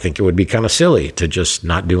 I think it would be kind of silly to just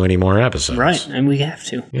not do any more episodes. Right, and we have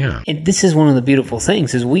to. Yeah. And this is one of the beautiful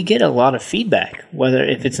things is we get a lot of feedback, whether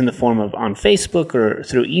if it's in the form of on Facebook or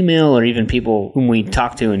through email or even people whom we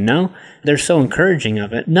talk to and know. They're so encouraging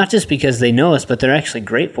of it, not just because they know us, but they're actually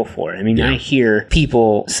grateful for it. I mean, I hear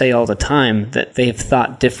people say all the time that they've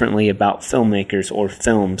thought differently about filmmakers or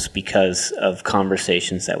films because of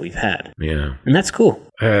conversations that we've had. Yeah. And that's cool.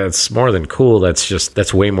 It's more than cool.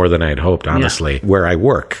 That's way more than I'd hoped, honestly. Yeah. Where I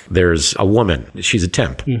work, there's a woman. She's a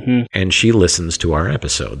temp. And she listens to our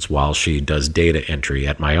episodes while she does data entry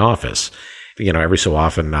at my office. Every so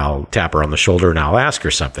often I'll tap her on the shoulder and I'll ask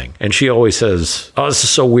her something. And she always says, "Oh, this is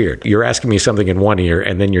so weird. You're asking me something in one ear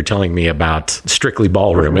and then you're telling me about Strictly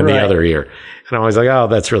Ballroom in the other ear." And I was like, "Oh,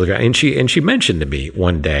 that's really good." And she mentioned to me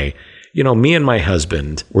one day, me and my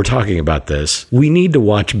husband were talking about this. We need to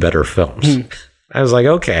watch better films. I was like,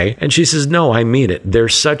 okay. And she says, "No, I mean it.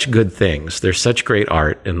 There's such good things. There's such great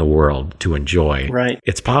art in the world to enjoy. Right.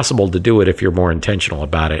 It's possible to do it if you're more intentional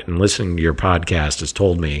about it. And listening to your podcast has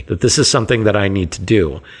told me that this is something that I need to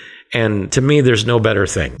do." And to me, there's no better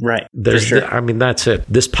thing. Right. For sure. That's it.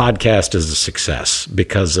 This podcast is a success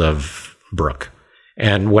because of Brooke.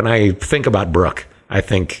 And when I think about Brooke, I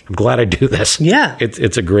think I'm glad I do this. Yeah.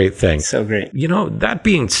 It's a great thing. So great. You know, that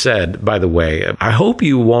being said, by the way, I hope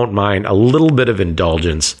you won't mind a little bit of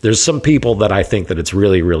indulgence. There's some people that I think that it's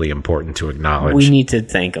really, really important to acknowledge. We need to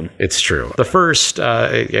thank them. It's true. The first,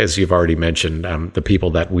 as you've already mentioned, the people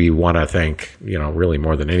that we want to thank, you know, really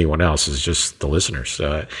more than anyone else is just the listeners.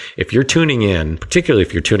 If you're tuning in, particularly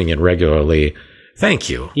if you're tuning in regularly, thank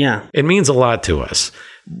you. Yeah. It means a lot to us.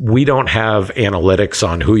 We don't have analytics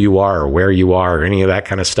on who you are or where you are or any of that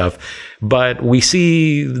kind of stuff, but we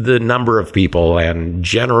see the number of people and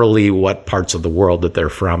generally what parts of the world that they're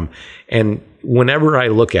from. And whenever I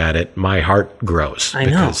look at it, my heart grows. I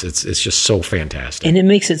know. Because it's just so fantastic. And it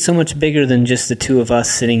makes it so much bigger than just the two of us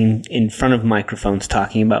sitting in front of microphones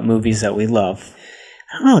talking about movies that we love.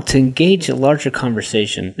 I don't know, to engage a larger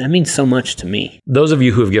conversation, that means so much to me. Those of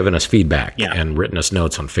you who have given us feedback and written us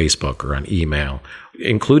notes on Facebook or on email,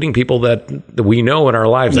 including people that we know in our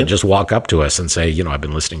lives that just walk up to us and say, you know, I've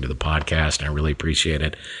been listening to the podcast and I really appreciate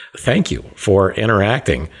it. Thank you for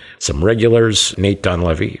interacting. Some regulars, Nate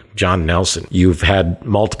Dunleavy, John Nelson, you've had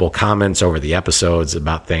multiple comments over the episodes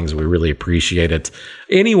about things. We really appreciate it.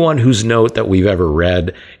 Anyone whose note that we've ever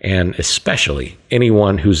read, and especially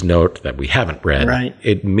anyone whose note that we haven't read,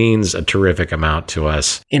 it means a terrific amount to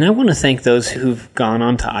us. And I want to thank those who've gone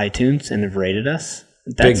on to iTunes and have rated us.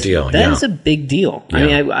 Big deal. That is a big deal. Yeah. I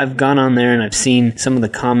mean, I've gone on there and I've seen some of the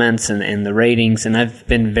comments and the ratings, and I've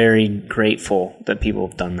been very grateful that people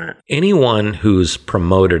have done that. Anyone who's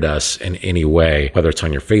promoted us in any way, whether it's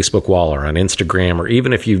on your Facebook wall or on Instagram, or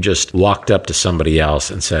even if you've just walked up to somebody else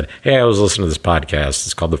and said, hey, I was listening to this podcast.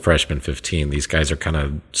 It's called The Freshman 15. These guys are kind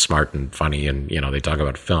of smart and funny and, you know, they talk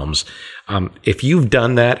about films. If you've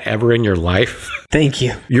done that ever in your life, thank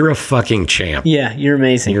you. You're a fucking champ. Yeah, you're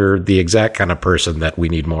amazing. You're the exact kind of person that we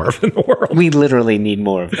need more of in the world. We literally need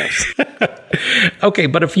more of those. Okay,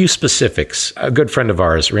 but a few specifics. A good friend of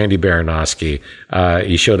ours, Randy Baranowski,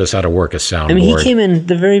 he showed us how to work a soundboard. I mean, he came in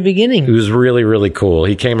the very beginning. It was really, really cool.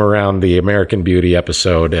 He came around the American Beauty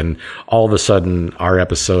episode, and all of a sudden, our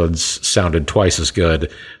episodes sounded twice as good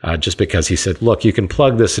just because he said, look, you can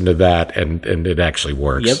plug this into that, and it actually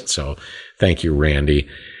works. Yep. So thank you, Randy.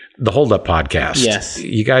 The Hold Up podcast. Yes.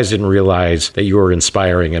 You guys didn't realize that you were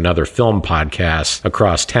inspiring another film podcast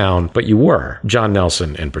across town, but you were. John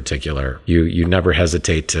Nelson in particular. You never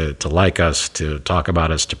hesitate to like us, to talk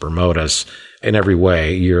about us, to promote us. In every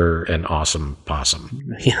way, you're an awesome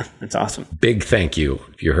possum. Yeah, that's awesome. Big thank you.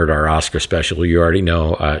 If you heard our Oscar special, you already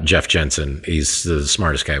know Jeff Jensen. He's the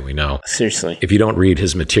smartest guy we know. Seriously. If you don't read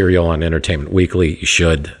his material on Entertainment Weekly, you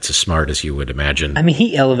should. It's as smart as you would imagine. I mean,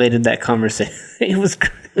 he elevated that conversation. It was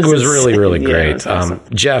really, really great. Yeah, it was awesome.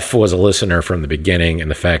 Jeff was a listener from the beginning, and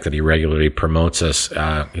the fact that he regularly promotes us,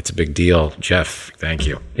 it's a big deal. Jeff, thank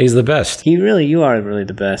you. He's the best. You are really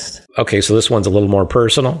the best. Okay, so this one's a little more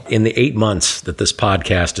personal. In the 8 months that this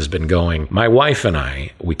podcast has been going, my wife and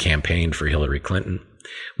I, we campaigned for Hillary Clinton.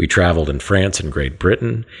 We traveled in France and Great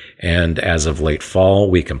Britain, and as of late fall,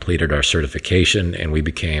 we completed our certification and we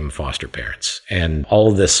became foster parents. And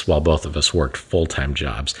all of this while both of us worked full-time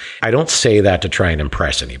jobs. I don't say that to try and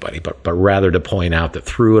impress anybody, but rather to point out that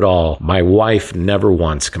through it all, my wife never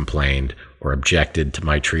once complained or objected to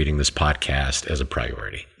my treating this podcast as a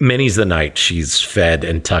priority. Many's the night she's fed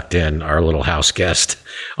and tucked in our little house guest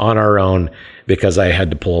on our own because I had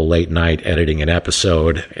to pull a late night editing an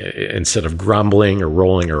episode. Instead of grumbling or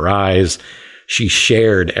rolling her eyes, she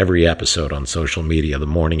shared every episode on social media the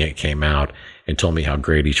morning it came out and told me how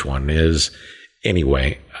great each one is.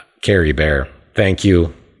 Anyway, Carrie Bear, thank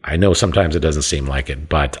you. I know sometimes it doesn't seem like it,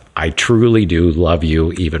 but I truly do love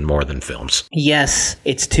you even more than films. Yes,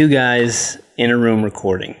 it's two guys in a room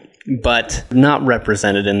recording, but not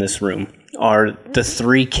represented in this room are the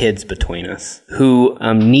 3 kids between us who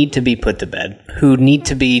need to be put to bed, who need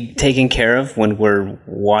to be taken care of when we're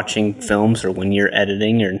watching films or when you're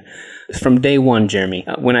editing. Or from day one, Jeremy,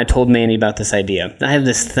 when I told Mandy about this idea, I have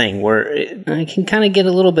this thing where I can kind of get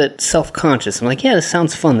a little bit self-conscious. I'm like, yeah, this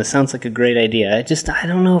sounds fun. This sounds like a great idea. I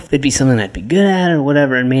don't know if it'd be something I'd be good at or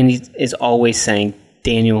whatever. And Mandy is always saying,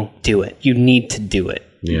 Daniel, do it. You need to do it.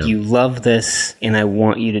 Yeah. You love this, and I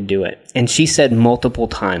want you to do it. And she said multiple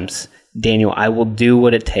times, Daniel, I will do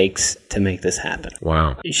what it takes to make this happen.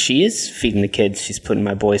 Wow. She is feeding the kids. She's putting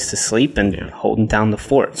my boys to sleep and holding down the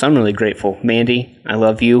fort. So I'm really grateful. Mandy, I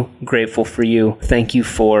love you. Grateful for you. Thank you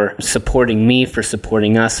for supporting me, for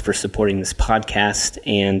supporting us, for supporting this podcast,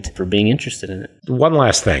 and for being interested in it. One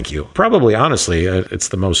last thank you. Probably, honestly, it's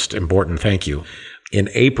the most important thank you. In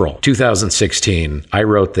April 2016, I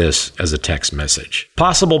wrote this as a text message.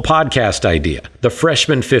 Possible podcast idea, The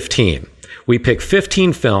Freshman 15. We pick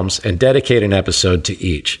 15 films and dedicate an episode to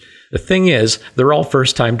each. The thing is, they're all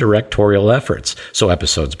first-time directorial efforts, so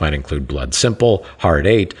episodes might include Blood Simple, Hard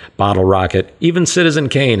 8, Bottle Rocket, even Citizen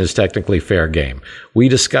Kane is technically fair game. We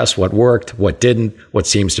discuss what worked, what didn't, what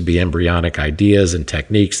seems to be embryonic ideas and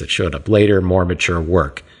techniques that showed up later, more mature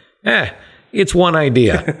work. It's one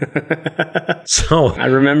idea. So I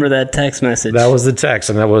remember that text message. That was the text,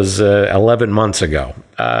 and that was 11 months ago.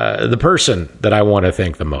 The person that I want to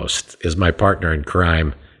thank the most is my partner in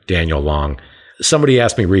crime, Daniel Long. Somebody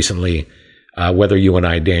asked me recently whether you and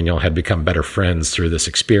I, Daniel, had become better friends through this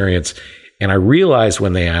experience. And I realized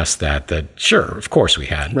when they asked that sure, of course we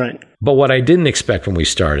had. Right. But what I didn't expect when we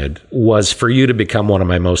started was for you to become one of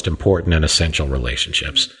my most important and essential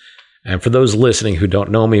relationships. And for those listening who don't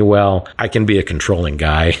know me well, I can be a controlling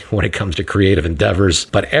guy when it comes to creative endeavors.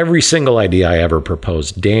 But every single idea I ever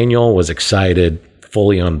proposed, Daniel was excited,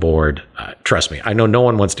 fully on board. Trust me, I know no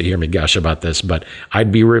one wants to hear me gush about this, but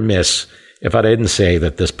I'd be remiss if I didn't say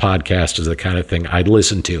that this podcast is the kind of thing I'd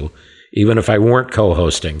listen to, even if I weren't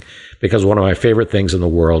co-hosting, because one of my favorite things in the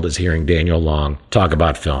world is hearing Daniel Long talk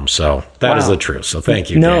about film. So that is the truth. So thank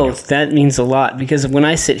you, Daniel. No, that means a lot, because when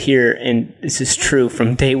I sit here, and this is true,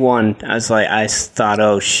 from day one, I thought,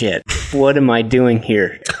 oh shit, what am I doing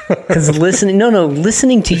here? Because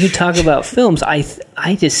listening to you talk about films,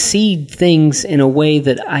 I just see things in a way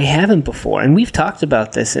that I haven't before. And we've talked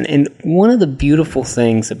about this. And one of the beautiful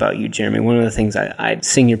things about you, Jeremy, one of the things I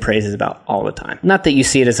sing your praises about all the time, not that you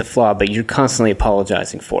see it as a flaw, but you're constantly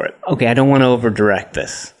apologizing for it. Okay, I don't want to over-direct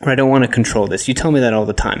this, or I don't want to control this. You tell me that all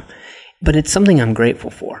the time. But it's something I'm grateful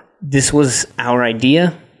for. This was our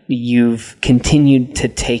idea. You've continued to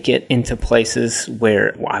take it into places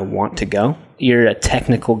where I want to go. You're a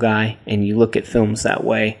technical guy, and you look at films that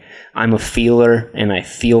way. I'm a feeler, and I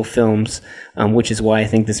feel films, which is why I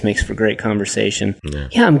think this makes for great conversation.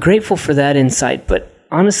 Yeah, I'm grateful for that insight, but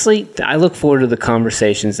honestly, I look forward to the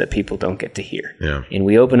conversations that people don't get to hear. Yeah. And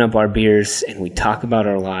we open up our beers and we talk about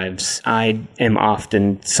our lives. I am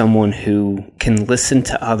often someone who can listen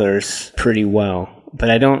to others pretty well, but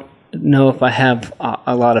I don't know if I have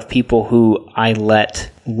a lot of people who I let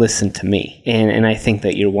listen to me. And I think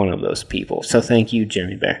that you're one of those people. So thank you,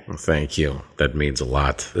 Jeremy Bear. Well, thank you. That means a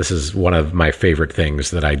lot. This is one of my favorite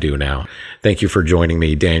things that I do now. Thank you for joining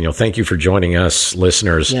me, Daniel. Thank you for joining us,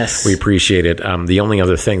 listeners. Yes. We appreciate it. The only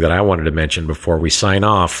other thing that I wanted to mention before we sign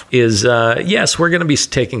off is, yes, we're going to be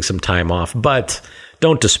taking some time off, but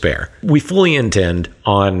don't despair. We fully intend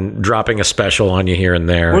on dropping a special on you here and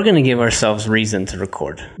there. We're going to give ourselves reason to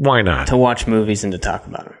record. Why not? To watch movies and to talk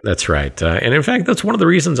about them. That's right. And in fact, that's one of the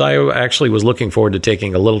reasons I actually was looking forward to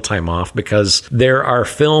taking a little time off, because there are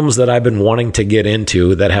films that I've been wanting to get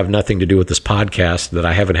into that have nothing to do with this podcast that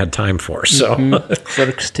I haven't had time for. So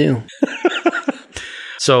Clerks too.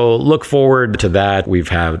 So look forward to that. We've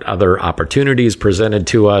had other opportunities presented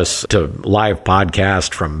to us, to live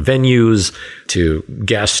podcast from venues, to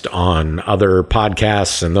guest on other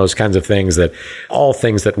podcasts and those kinds of things, all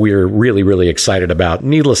things that we're really, really excited about.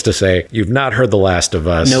 Needless to say, you've not heard The Last of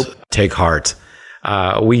Us. Nope. Take heart.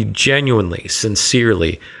 We genuinely,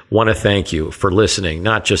 sincerely want to thank you for listening,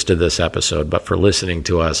 not just to this episode, but for listening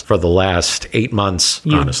to us for the last 8 months,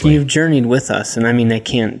 honestly. You've journeyed with us, and I mean, I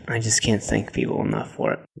just can't thank people enough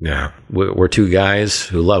for it. Yeah, we're two guys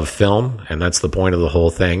who love film, and that's the point of the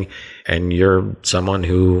whole thing. And you're someone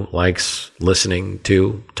who likes listening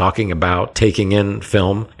to, talking about, taking in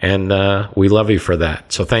film, and we love you for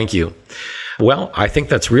that. So thank you. Well, I think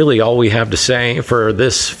that's really all we have to say for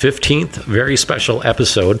this 15th very special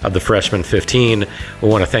episode of the Freshman 15. We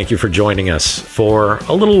want to thank you for joining us for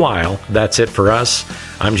a little while. That's it for us.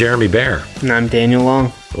 I'm Jeremy Bear. And I'm Daniel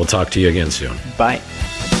Long. We'll talk to you again soon. Bye.